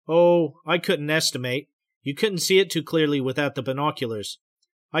 oh, I couldn't estimate. You couldn't see it too clearly without the binoculars.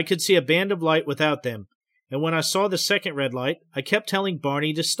 I could see a band of light without them, and when I saw the second red light, I kept telling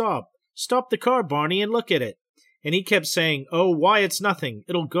Barney to stop. Stop the car, Barney, and look at it. And he kept saying, oh, why, it's nothing.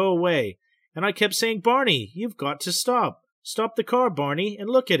 It'll go away. And I kept saying, Barney, you've got to stop. Stop the car, Barney, and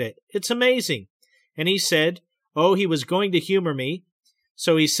look at it. It's amazing. And he said, oh, he was going to humor me.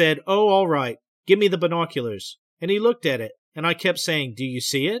 So he said, oh, all right, give me the binoculars. And he looked at it, and I kept saying, do you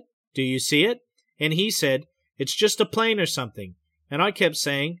see it? Do you see it? And he said, it's just a plane or something. And I kept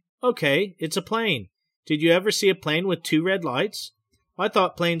saying, okay, it's a plane. Did you ever see a plane with two red lights? I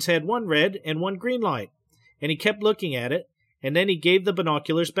thought planes had one red and one green light. And he kept looking at it, and then he gave the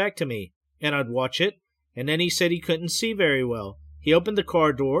binoculars back to me, and I'd watch it, and then he said he couldn't see very well. He opened the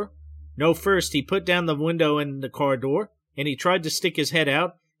car door. No, first he put down the window in the car door, and he tried to stick his head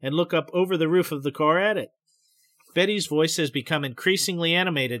out and look up over the roof of the car at it. Betty's voice has become increasingly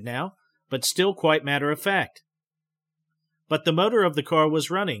animated now, but still quite matter-of-fact. But the motor of the car was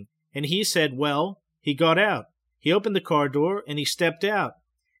running, and he said, well, he got out. He opened the car door, and he stepped out.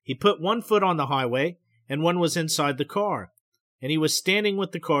 He put one foot on the highway, and one was inside the car. And he was standing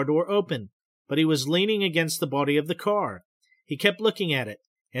with the car door open, but he was leaning against the body of the car. He kept looking at it,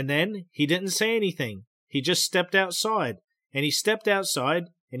 and then he didn't say anything. He just stepped outside, and he stepped outside,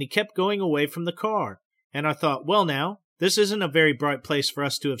 and he kept going away from the car. And I thought, well now, this isn't a very bright place for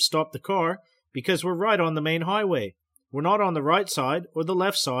us to have stopped the car, because we're right on the main highway. We're not on the right side or the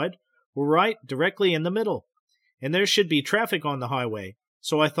left side. We're right directly in the middle. And there should be traffic on the highway.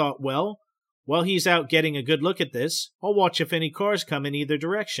 So I thought, well, while he's out getting a good look at this, I'll watch if any cars come in either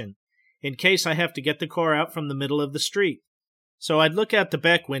direction, in case I have to get the car out from the middle of the street. So I'd look out the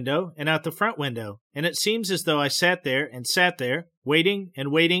back window and out the front window, and it seems as though I sat there, waiting,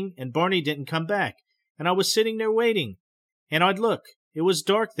 and Barney didn't come back, and I was sitting there waiting. And I'd look. It was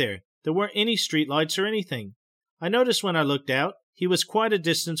dark there. There weren't any street lights or anything. I noticed when I looked out, he was quite a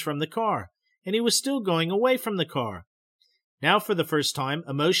distance from the car, and he was still going away from the car. Now for the first time,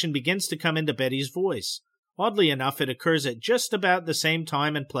 emotion begins to come into Betty's voice. Oddly enough, it occurs at just about the same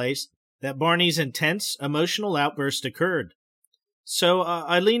time and place that Barney's intense, emotional outburst occurred. So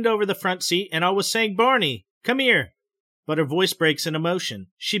I leaned over the front seat, and I was saying, Barney, come here. But her voice breaks in emotion.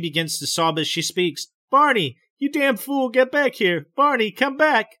 She begins to sob as she speaks. Barney, you damn fool, get back here. Barney, come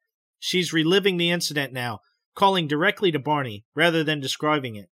back. She's reliving the incident now, calling directly to Barney, rather than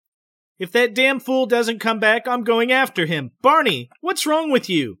describing it. If that damn fool doesn't come back, I'm going after him. Barney, what's wrong with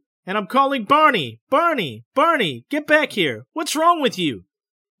you? And I'm calling Barney, Barney, Barney, get back here. What's wrong with you?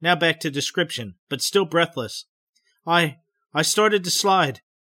 Now back to description, but still breathless. I started to slide.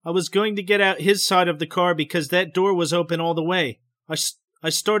 I was going to get out his side of the car because that door was open all the way. I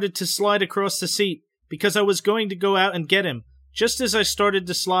started to slide across the seat because I was going to go out and get him. Just as I started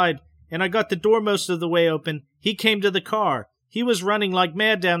to slide, and I got the door most of the way open, He came to the car. He was running like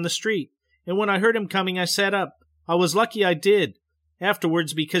mad down the street. And when I heard him coming, I sat up. I was lucky I did.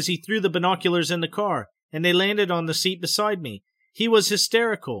 Afterwards, because he threw the binoculars in the car, and they landed on the seat beside me. He was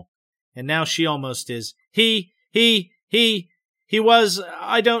hysterical. And now she almost is. He was,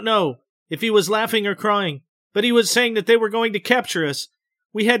 I don't know if he was laughing or crying, but he was saying that they were going to capture us.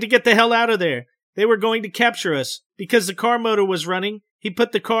 We had to get the hell out of there. They were going to capture us. Because the car motor was running, he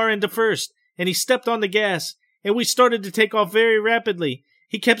put the car into first, and he stepped on the gas, and we started to take off very rapidly.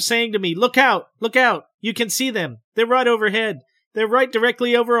 He kept saying to me, look out, you can see them. They're right overhead. They're right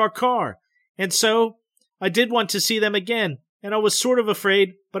directly over our car. And so, I did want to see them again, and I was sort of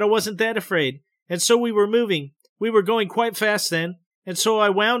afraid, but I wasn't that afraid. And so we were moving. We were going quite fast then, and so I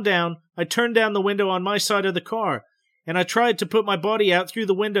wound down. I turned down the window on my side of the car, and I tried to put my body out through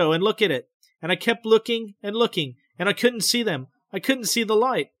the window and look at it. And I kept looking, and I couldn't see them. I couldn't see the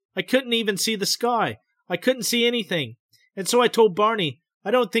light. I couldn't even see the sky. I couldn't see anything. And so I told Barney,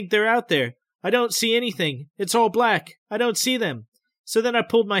 I don't think they're out there. I don't see anything. It's all black. I don't see them. So then I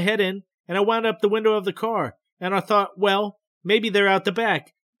pulled my head in, and I wound up the window of the car, and I thought, well, maybe they're out the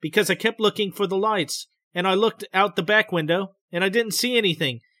back, because I kept looking for the lights, and I looked out the back window, and I didn't see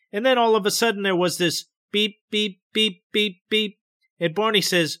anything. And then all of a sudden there was this beep, beep, beep, beep, beep. And Barney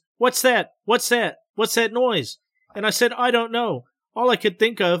says, what's that? What's that? What's that noise? And I said, I don't know. All I could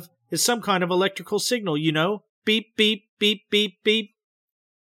think of is some kind of electrical signal, you know? Beep, beep, beep, beep, beep.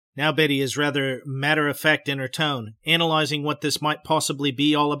 Now Betty is rather matter-of-fact in her tone, analyzing what this might possibly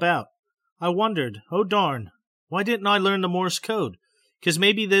be all about. I wondered, oh darn, why didn't I learn the Morse code? 'Cause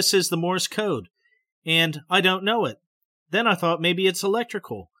maybe this is the Morse code, and I don't know it. Then I thought maybe it's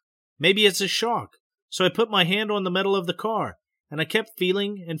electrical. Maybe it's a shock. So I put my hand on the metal of the car, and I kept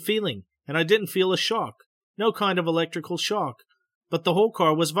feeling, and I didn't feel a shock. No kind of electrical shock. But the whole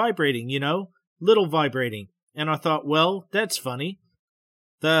car was vibrating, you know, little vibrating. And I thought, well, that's funny.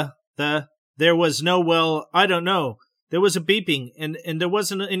 There was no, well, I don't know. There was a beeping, and there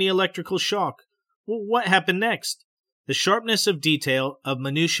wasn't any electrical shock. Well, what happened next? The sharpness of detail, of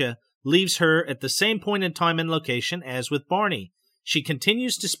minutiae, leaves her at the same point in time and location as with Barney. She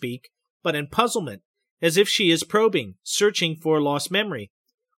continues to speak, but in puzzlement, as if she is probing, searching for a lost memory.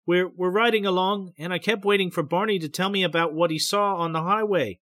 We're riding along, and I kept waiting for Barney to tell me about what he saw on the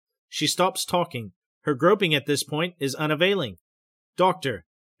highway. She stops talking. Her groping at this point is unavailing. Doctor,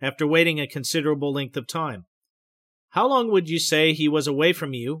 after waiting a considerable length of time, how long would you say he was away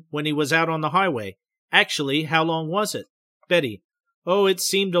from you when he was out on the highway? Actually, how long was it? Betty, oh, it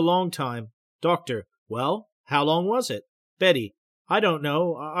seemed a long time. Doctor, well, how long was it? Betty, I don't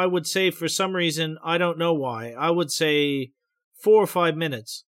know. I would say for some reason, I don't know why. I would say 4 or 5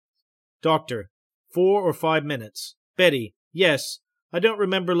 minutes. Doctor, 4 or 5 minutes. Betty, yes. I don't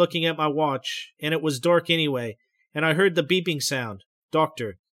remember looking at my watch, and it was dark anyway, and I heard the beeping sound.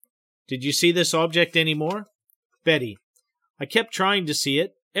 Doctor, did you see this object any more? Betty, I kept trying to see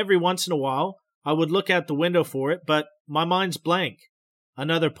it. Every once in a while, I would look out the window for it, but my mind's blank.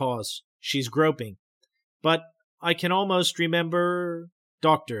 Another pause. She's groping. But I can almost remember...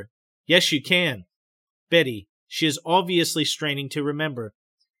 Doctor, yes, you can. Betty, she is obviously straining to remember.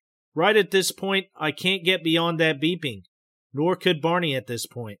 Right at this point, I can't get beyond that beeping. Nor could Barney at this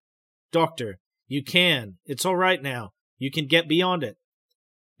point. Doctor, you can. It's all right now. You can get beyond it.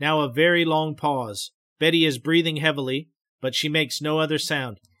 Now a very long pause. Betty is breathing heavily, but she makes no other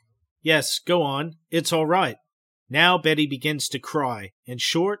sound. Yes, go on. It's all right. Now Betty begins to cry, in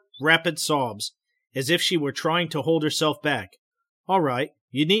short, rapid sobs, as if she were trying to hold herself back. All right,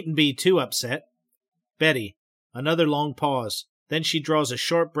 you needn't be too upset. Betty, another long pause. Then she draws a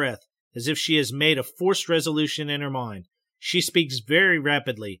sharp breath, as if she has made a forced resolution in her mind. She speaks very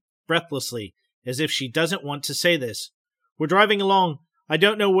rapidly, breathlessly, as if she doesn't want to say this. We're driving along. I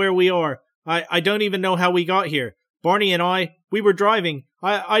don't know where we are. I don't even know how we got here. Barney and we were driving.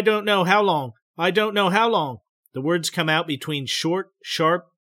 I don't know how long. I don't know how long. The words come out between short, sharp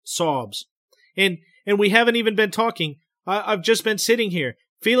sobs. And we haven't even been talking. I've just been sitting here,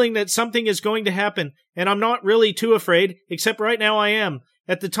 feeling that something is going to happen, and I'm not really too afraid, except right now I am.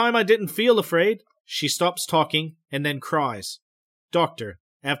 At the time I didn't feel afraid. She stops talking and then cries. Doctor,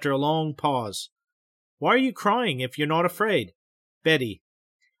 after a long pause. Why are you crying if you're not afraid? Betty,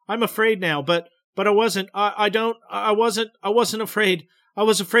 I'm afraid now, but I wasn't. I wasn't afraid. I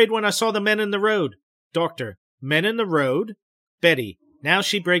was afraid when I saw the men in the road. Doctor, men in the road? Betty, now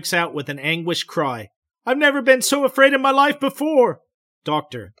she breaks out with an anguished cry. I've never been so afraid in my life before.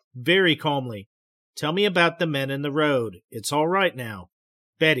 Doctor, very calmly. Tell me about the men in the road. It's all right now.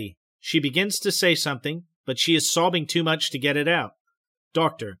 Betty, she begins to say something, but she is sobbing too much to get it out.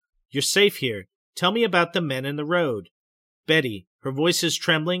 Doctor, you're safe here. Tell me about the men in the road. Betty, her voice is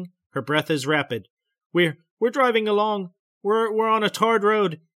trembling, her breath is rapid. We're driving along. We're on a tarred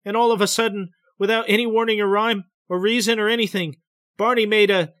road, and all of a sudden, without any warning or rhyme or reason or anything, Barney made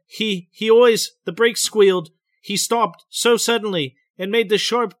the brakes squealed. He stopped so suddenly and made this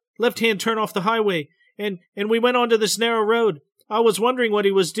sharp left-hand turn off the highway, and we went onto this narrow road. I was wondering what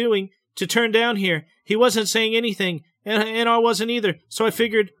he was doing to turn down here. He wasn't saying anything, and I wasn't either, so I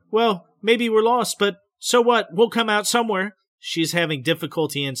figured, well, maybe we're lost, but so what? We'll come out somewhere. She's having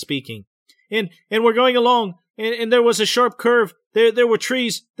difficulty in speaking. And we're going along, and there was a sharp curve. There were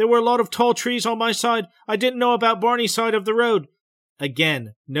trees. There were a lot of tall trees on my side. I didn't know about Barney's side of the road.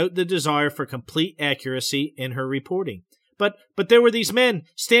 Again, note the desire for complete accuracy in her reporting. But there were these men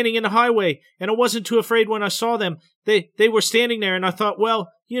standing in the highway, and I wasn't too afraid when I saw them. They were standing there, and I thought,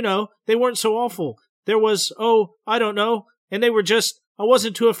 well, they weren't so awful. There was, I don't know, and they were just, I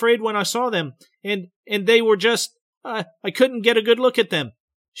wasn't too afraid when I saw them, and they were just, I couldn't get a good look at them.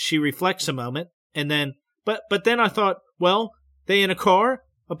 She reflects a moment, and then, but then I thought, well, they in a car?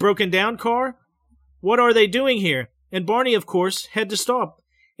 A broken down car? What are they doing here? And Barney, of course, had to stop.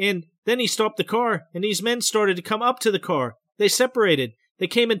 And then he stopped the car, and these men started to come up to the car. They separated. They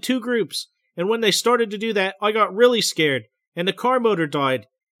came in two groups. And when they started to do that, I got really scared. And the car motor died.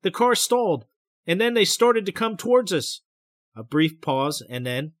 The car stalled. And then they started to come towards us. A brief pause, and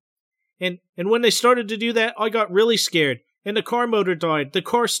then... And when they started to do that, I got really scared. And the car motor died. The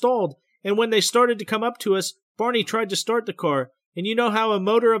car stalled. And when they started to come up to us, Barney tried to start the car. And you know how a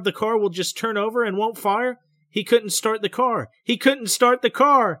motor of the car will just turn over and won't fire? He couldn't start the car. He couldn't start the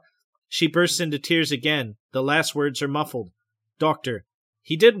car. She bursts into tears again. The last words are muffled. Doctor,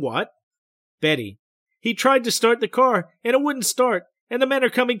 he did what? Betty, he tried to start the car, and it wouldn't start. And the men are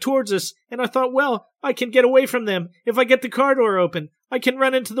coming towards us. And I thought, well, I can get away from them. If I get the car door open, I can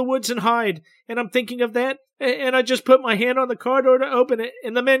run into the woods and hide. And I'm thinking of that. And I just put my hand on the car door to open it.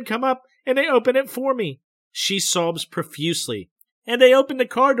 And the men come up, and they open it for me. She sobs profusely. And they opened the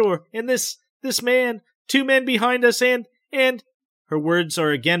car door. And this man... 2 men behind us, and... Her words are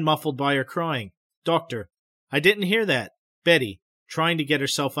again muffled by her crying. Doctor, I didn't hear that. Betty, trying to get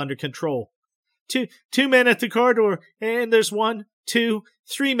herself under control. Two men at the car door, and there's 1, 2,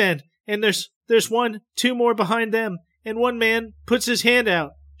 3 men, and there's 1, 2 more behind them, and one man puts his hand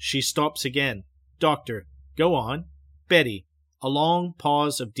out. She stops again. Doctor, go on. Betty, a long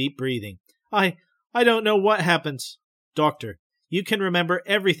pause of deep breathing. I don't know what happens. Doctor, you can remember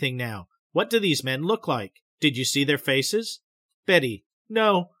everything now. What do these men look like? Did you see their faces? Betty,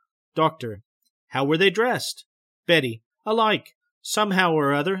 no. Doctor, how were they dressed? Betty, alike, somehow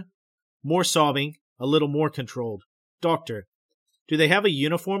or other. More sobbing, a little more controlled. Doctor, do they have a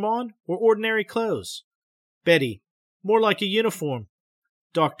uniform on or ordinary clothes? Betty, more like a uniform.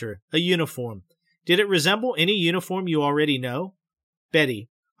 Doctor, a uniform. Did it resemble any uniform you already know? Betty,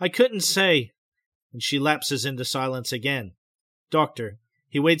 I couldn't say. And she lapses into silence again. Doctor,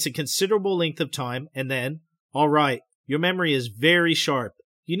 he waits a considerable length of time, and then, all right, your memory is very sharp.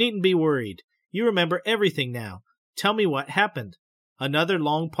 You needn't be worried. You remember everything now. Tell me what happened. Another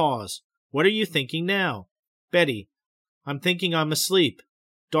long pause. What are you thinking now? Betty, I'm thinking I'm asleep.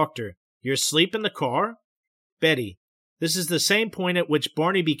 Doctor, you're asleep in the car? Betty, this is the same point at which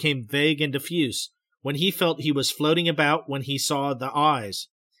Barney became vague and diffuse, when he felt he was floating about when he saw the eyes.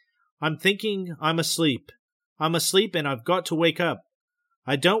 I'm thinking I'm asleep. I'm asleep and I've got to wake up.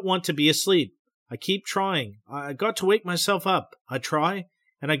 I don't want to be asleep. I keep trying. I got to wake myself up. I try,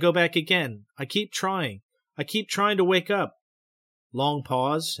 and I go back again. I keep trying. I keep trying to wake up. Long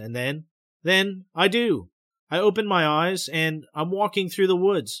pause, and then I do. I open my eyes, and I'm walking through the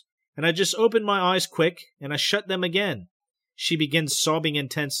woods, and I just open my eyes quick, and I shut them again. She begins sobbing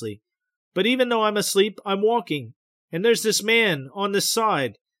intensely. But even though I'm asleep, I'm walking, and there's this man on this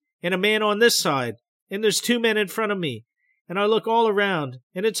side, and a man on this side, and there's 2 men in front of me. And I look all around,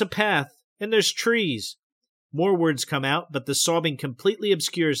 and it's a path, and there's trees. More words come out, but the sobbing completely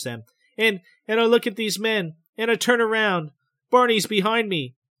obscures them. And I look at these men, and I turn around. Barney's behind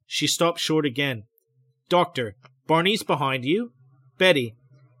me. She stops short again. Doctor, Barney's behind you? Betty,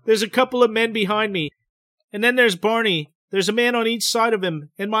 there's a couple of men behind me. And then there's Barney. There's a man on each side of him,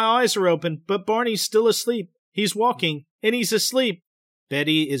 and my eyes are open, but Barney's still asleep. He's walking, and he's asleep.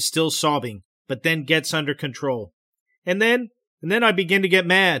 Betty is still sobbing, but then gets under control. And then I begin to get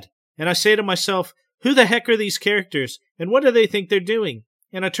mad, and I say to myself, who the heck are these characters, and what do they think they're doing?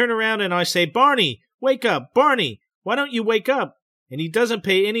 And I turn around and I say, Barney, wake up, Barney, why don't you wake up? And he doesn't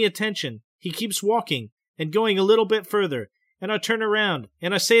pay any attention. He keeps walking and going a little bit further, and I turn around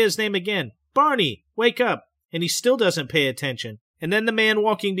and I say his name again, Barney, wake up, and he still doesn't pay attention. And then the man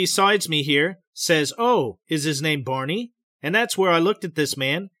walking beside me here says, "Oh, is his name Barney?" And that's where I looked at this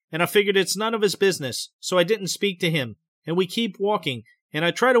man, and I figured it's none of his business, so I didn't speak to him. And we keep walking, and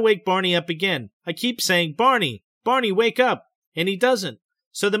I try to wake Barney up again. I keep saying, "Barney, Barney, wake up!" And he doesn't.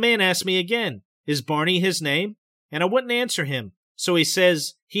 So the man asked me again, "Is Barney his name?" And I wouldn't answer him. So he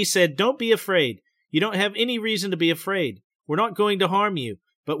said, "Don't be afraid. You don't have any reason to be afraid. We're not going to harm you,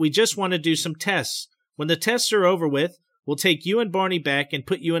 but we just want to do some tests. When the tests are over with, we'll take you and Barney back and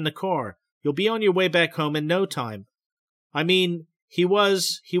put you in the car. You'll be on your way back home in no time." I mean, he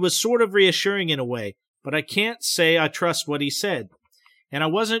was sort of reassuring in a way, but I can't say I trust what he said. And I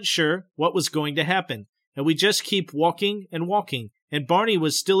wasn't sure what was going to happen, and we just keep walking, and Barney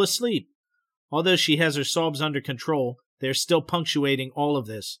was still asleep. Although she has her sobs under control, they're still punctuating all of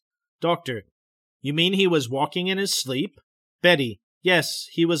this. Doctor, you mean he was walking in his sleep? Betty, yes,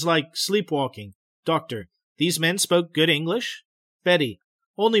 he was like sleepwalking. Doctor, these men spoke good English? Betty,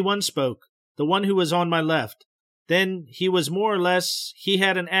 only one spoke, the one who was on my left. Then he was more or less, he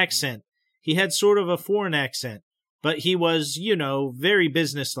had an accent. He had sort of a foreign accent, but he was, very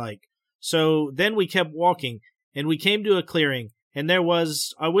businesslike. So then we kept walking, and we came to a clearing, and there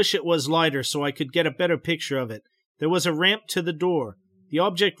was, I wish it was lighter so I could get a better picture of it. There was a ramp to the door. The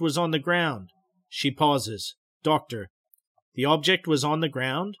object was on the ground. She pauses. Doctor, the object was on the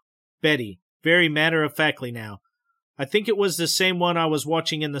ground? Betty, very matter-of-factly now. I think it was the same one I was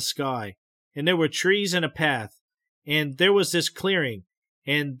watching in the sky. And there were trees and a path. And there was this clearing.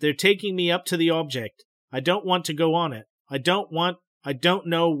 And they're taking me up to the object. I don't want to go on it. I don't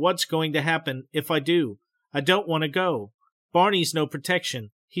know what's going to happen if I do. I don't want to go. Barney's no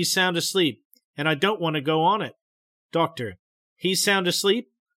protection. He's sound asleep. And I don't want to go on it. Doctor, he's sound asleep?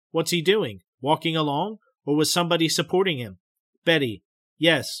 What's he doing? Walking along? Or was somebody supporting him? Betty,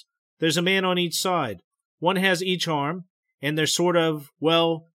 yes. There's a man on each side. One has each arm, and they're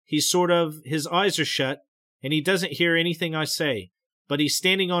his eyes are shut, and he doesn't hear anything I say, but he's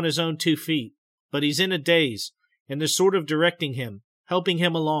standing on his own 2 feet, but he's in a daze, and they're sort of directing him, helping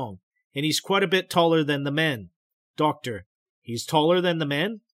him along, and he's quite a bit taller than the men. Doctor, he's taller than the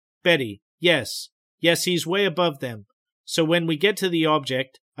men? Betty, yes. Yes, he's way above them. So when we get to the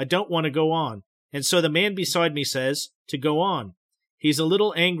object, I don't want to go on, and so the man beside me says to go on. He's a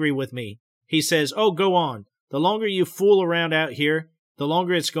little angry with me. He says, "Oh, go on. The longer you fool around out here, the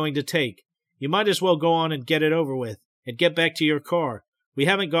longer it's going to take. You might as well go on and get it over with, and get back to your car. We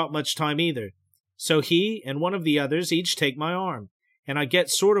haven't got much time either." So he and one of the others each take my arm, and I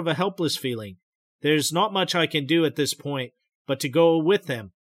get sort of a helpless feeling. There's not much I can do at this point, but to go with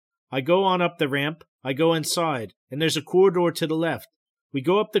them. I go on up the ramp, I go inside, and there's a corridor to the left. We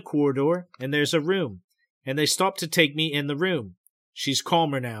go up the corridor, and there's a room, and they stop to take me in the room. She's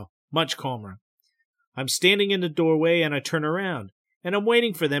calmer now, much calmer. I'm standing in the doorway, and I turn around, and I'm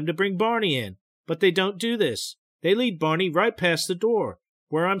waiting for them to bring Barney in, but they don't do this. They lead Barney right past the door,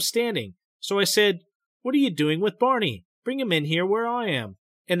 where I'm standing. So I said, "What are you doing with Barney? Bring him in here where I am."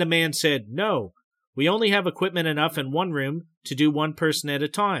 And the man said, "No, we only have equipment enough in one room to do one person at a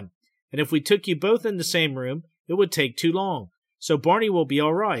time, and if we took you both in the same room, it would take too long, so Barney will be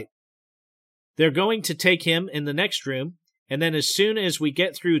all right. They're going to take him in the next room, and then as soon as we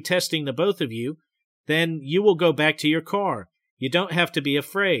get through testing the both of you, then you will go back to your car. You don't have to be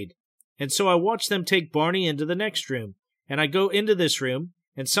afraid." And so I watch them take Barney into the next room, and I go into this room,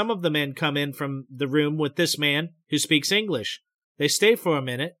 and some of the men come in from the room with this man who speaks English. They stay for a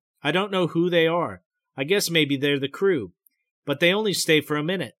minute. I don't know who they are. I guess maybe they're the crew. But they only stay for a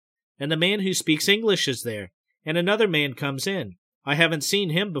minute. And the man who speaks English is there, and another man comes in. I haven't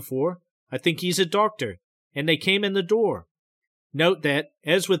seen him before. I think he's a doctor, and they came in the door. Note that,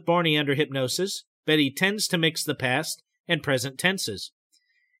 as with Barney under hypnosis, Betty tends to mix the past and present tenses.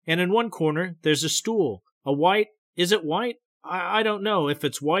 And in one corner, there's a stool, is it white? I don't know if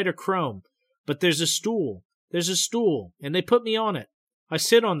it's white or chrome, but there's a stool, and they put me on it. I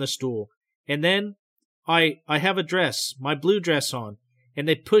sit on the stool, and then I have a dress, my blue dress on, and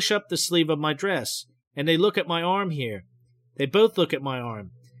they push up the sleeve of my dress, and they look at my arm here. They both look at my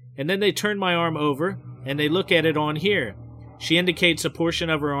arm, and then they turn my arm over, and they look at it on here. She indicates a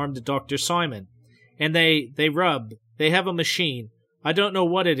portion of her arm to Dr. Simon. And they rub. They have a machine. I don't know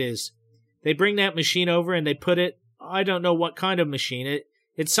what it is. They bring that machine over and they put it, I don't know what kind of machine.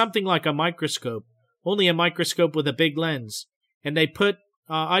 It's something like a microscope, only a microscope with a big lens. And they put,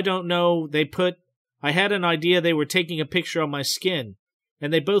 I had an idea they were taking a picture of my skin.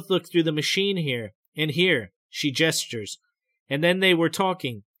 And they both looked through the machine here, and here. She gestures. And then they were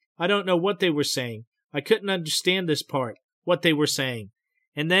talking. I don't know what they were saying. I couldn't understand this part, what they were saying.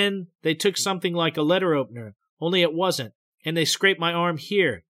 And then they took something like a letter opener, only it wasn't. and they scraped my arm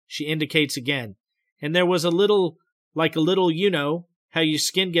here, she indicates again. And there was a little, you know, how your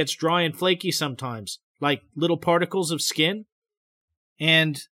skin gets dry and flaky sometimes, like little particles of skin.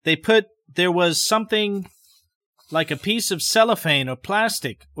 And there was something like a piece of cellophane or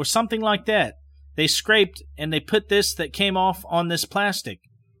plastic or something like that. They scraped and they put this that came off on this plastic.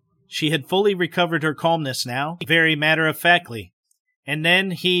 She had fully recovered her calmness now, very matter-of-factly. And then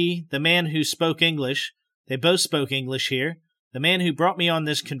the man who spoke English, they both spoke English here, the man who brought me on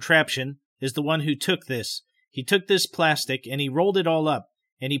this contraption is the one who took this. He took this plastic and he rolled it all up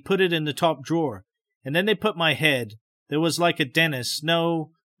and he put it in the top drawer. And then they put my head. There was like a dentist.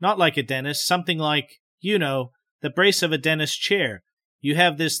 No, not like a dentist. Something like, you know, the brace of a dentist's chair. You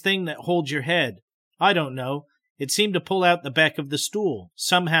have this thing that holds your head. I don't know. It seemed to pull out the back of the stool,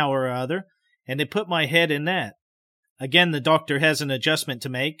 somehow or other, and they put my head in that. Again, the doctor has an adjustment to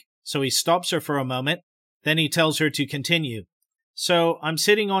make, so he stops her for a moment. Then he tells her to continue. So I'm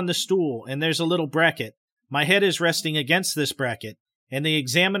sitting on the stool, and there's a little bracket. My head is resting against this bracket, and the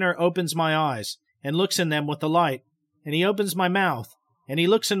examiner opens my eyes and looks in them with the light, and he opens my mouth, and he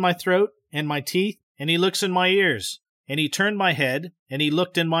looks in my throat and my teeth, and he looks in my ears, and he turned my head, and he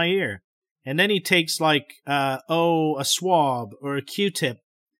looked in my ear, and then he takes a swab or a Q-tip.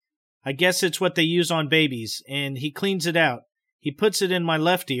 I guess it's what they use on babies, and he cleans it out. He puts it in my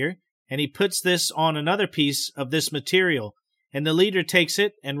left ear, and he puts this on another piece of this material, and the leader takes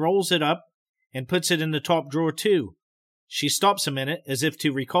it and rolls it up and puts it in the top drawer too. She stops a minute as if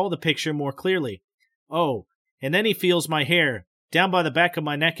to recall the picture more clearly. Oh, and then he feels my hair, down by the back of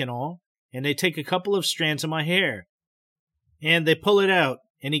my neck and all, and they take a couple of strands of my hair, and they pull it out,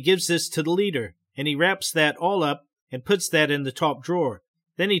 and he gives this to the leader, and he wraps that all up and puts that in the top drawer.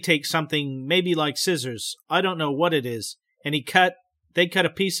 Then he takes something maybe like scissors, I don't know what it is, and they cut a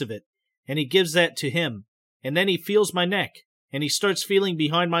piece of it, and he gives that to him, and then he feels my neck, and he starts feeling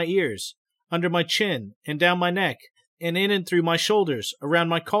behind my ears, under my chin, and down my neck, and in and through my shoulders, around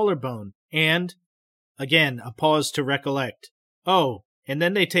my collarbone, and... Again, a pause to recollect. Oh, and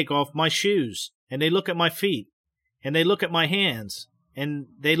then they take off my shoes, and they look at my feet, and they look at my hands, and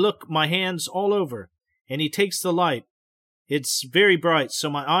they look my hands all over, and he takes the light. It's very bright, so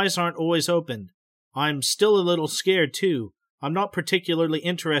my eyes aren't always opened. I'm still a little scared, too. I'm not particularly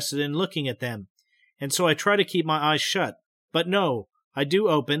interested in looking at them, and so I try to keep my eyes shut. But no, I do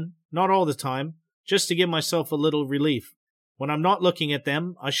open, not all the time, just to give myself a little relief. When I'm not looking at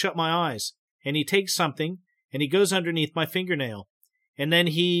them, I shut my eyes, and he takes something, and he goes underneath my fingernail. And then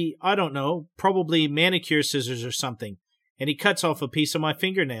I don't know, probably manicure scissors or something, and he cuts off a piece of my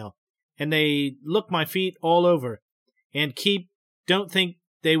fingernail. And they look my feet all over, and don't think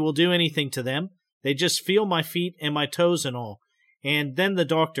they will do anything to them. They just feel my feet and my toes and all. And then the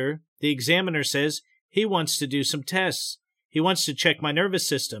doctor, the examiner, says he wants to do some tests. He wants to check my nervous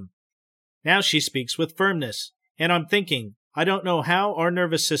system. Now she speaks with firmness, and I'm thinking, I don't know how our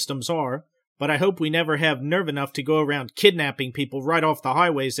nervous systems are, but I hope we never have nerve enough to go around kidnapping people right off the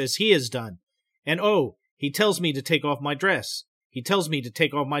highways as he has done. And he tells me to take off my dress. He tells me to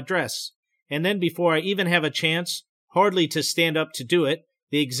take off my dress. And then before I even have a chance, hardly to stand up to do it,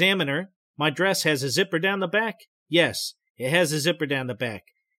 the examiner, my dress has a zipper down the back? Yes, it has a zipper down the back.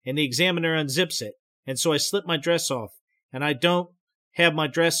 And the examiner unzips it. And so I slip my dress off. And I don't have my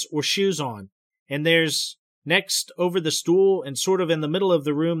dress or shoes on. And there's, next, over the stool and sort of in the middle of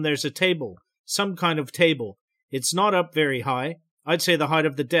the room, there's a table. Some kind of table. It's not up very high. I'd say the height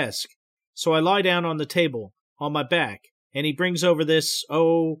of the desk. So I lie down on the table, on my back, and he brings over this,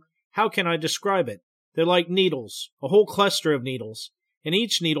 how can I describe it? They're like needles, a whole cluster of needles, and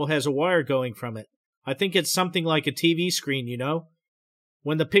each needle has a wire going from it. I think it's something like a TV screen, you know?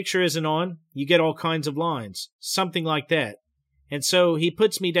 When the picture isn't on, you get all kinds of lines, something like that. And so he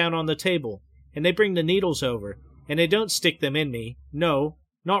puts me down on the table, and they bring the needles over, and they don't stick them in me, no,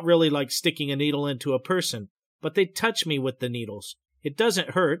 not really like sticking a needle into a person, but they touch me with the needles. It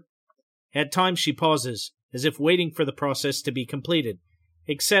doesn't hurt. At times she pauses, as if waiting for the process to be completed.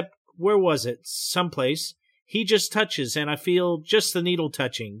 Except, where was it? Someplace. He just touches, and I feel just the needle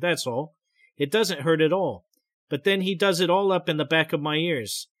touching, that's all. It doesn't hurt at all. But then he does it all up in the back of my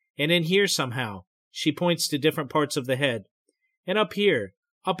ears, and in here somehow. She points to different parts of the head. And up here,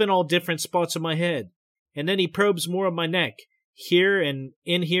 up in all different spots of my head. And then he probes more of my neck, here and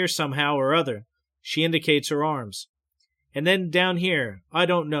in here somehow or other. She indicates her arms. And then down here, I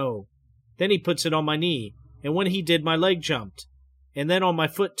don't know. Then he puts it on my knee, and when he did, my leg jumped. And then on my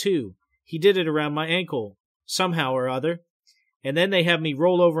foot too. He did it around my ankle, somehow or other. And then they have me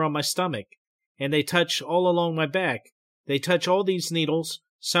roll over on my stomach, and they touch all along my back. They touch all these needles,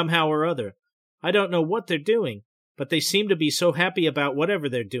 somehow or other. I don't know what they're doing, but they seem to be so happy about whatever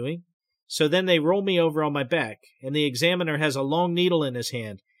they're doing. So then they roll me over on my back, and the examiner has a long needle in his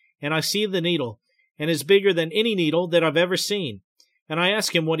hand, and I see the needle, and it's bigger than any needle that I've ever seen. And I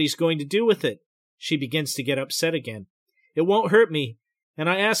ask him what he's going to do with it. She begins to get upset again. It won't hurt me. And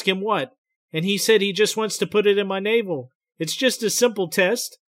I ask him what, and he said he just wants to put it in my navel. It's just a simple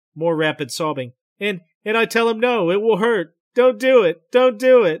test. More rapid sobbing. And I tell him no, it will hurt. Don't do it. Don't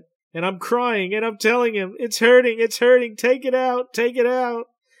do it. And I'm crying, and I'm telling him, it's hurting, take it out, take it out.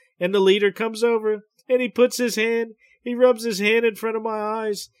 And the leader comes over, and he puts he rubs his hand in front of my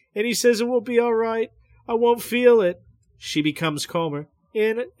eyes, and he says it will be all right. I won't feel it. She becomes calmer,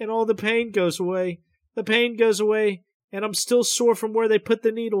 and all the pain goes away. The pain goes away, and I'm still sore from where they put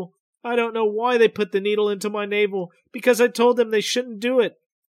the needle. I don't know why they put the needle into my navel, because I told them they shouldn't do it.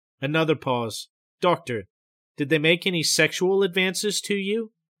 Another pause. Doctor, did they make any sexual advances to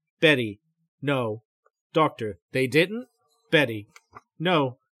you? Betty, no. Doctor, they didn't? Betty,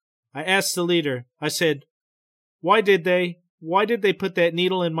 no. I asked the leader, I said, why did they put that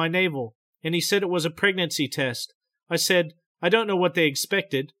needle in my navel? And he said it was a pregnancy test. I said, I don't know what they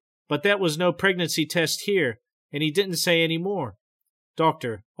expected, but that was no pregnancy test here, and he didn't say any more.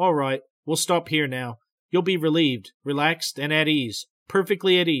 Doctor, all right, we'll stop here now. You'll be relieved, relaxed, and at ease,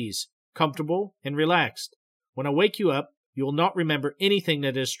 perfectly at ease, comfortable and relaxed. When I wake you up, you will not remember anything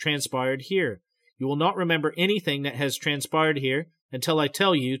that has transpired here. You will not remember anything that has transpired here until I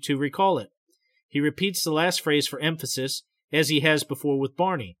tell you to recall it. He repeats the last phrase for emphasis, as he has before with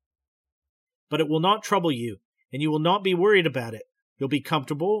Barney. But it will not trouble you, and you will not be worried about it. You'll be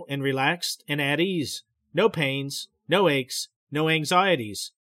comfortable and relaxed and at ease. No pains, no aches, no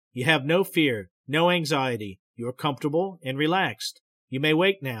anxieties. You have no fear, no anxiety. You are comfortable and relaxed. You may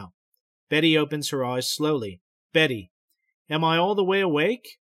wake now. Betty opens her eyes slowly. Betty, am I all the way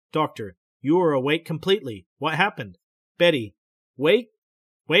awake? Doctor, you are awake completely. What happened? Betty,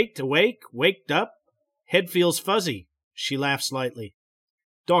 waked up? Head feels fuzzy. She laughs lightly.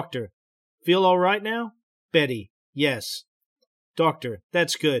 Doctor, feel all right now? Betty, yes. Doctor,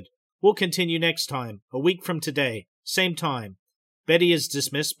 that's good. We'll continue next time, a week from today, same time. Betty is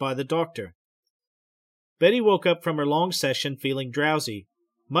dismissed by the doctor. Betty woke up from her long session feeling drowsy,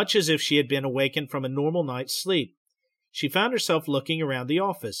 much as if she had been awakened from a normal night's sleep. She found herself looking around the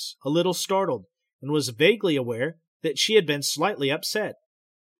office, a little startled, and was vaguely aware that she had been slightly upset.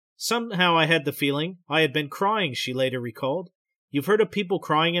 Somehow I had the feeling I had been crying, she later recalled. You've heard of people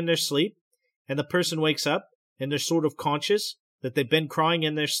crying in their sleep, and the person wakes up, and they're sort of conscious that they've been crying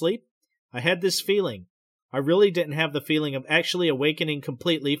in their sleep? I had this feeling. I really didn't have the feeling of actually awakening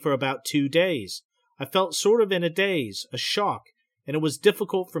completely for about 2 days. I felt sort of in a daze, a shock, and it was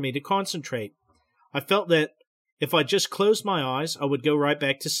difficult for me to concentrate. I felt that if I just closed my eyes, I would go right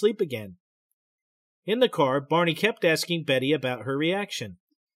back to sleep again. In the car, Barney kept asking Betty about her reaction.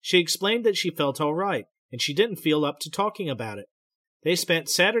 She explained that she felt all right, and she didn't feel up to talking about it. They spent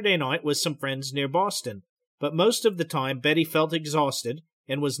Saturday night with some friends near Boston, but most of the time Betty felt exhausted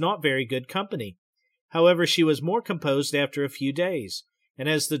and was not very good company. However, she was more composed after a few days, and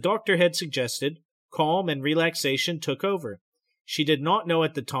as the doctor had suggested, calm and relaxation took over. She did not know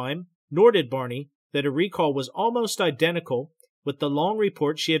at the time, nor did Barney, that her recall was almost identical with the long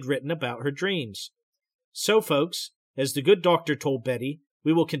report she had written about her dreams. So, folks, as the good doctor told Betty,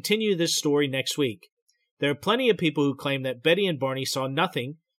 we will continue this story next week. There are plenty of people who claim that Betty and Barney saw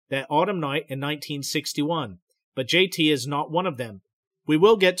nothing that autumn night in 1961, but JT is not one of them. We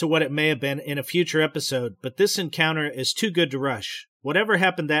will get to what it may have been in a future episode, but this encounter is too good to rush. Whatever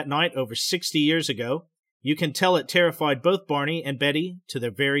happened that night over 60 years ago, you can tell it terrified both Barney and Betty to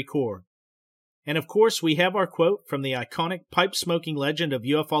their very core. And of course, we have our quote from the iconic pipe-smoking legend of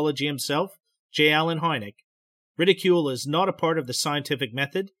ufology himself, J. Allen Hynek. Ridicule is not a part of the scientific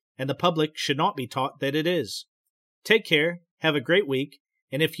method, and the public should not be taught that it is. Take care, have a great week,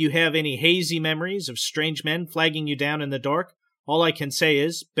 and if you have any hazy memories of strange men flagging you down in the dark, all I can say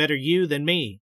is, better you than me.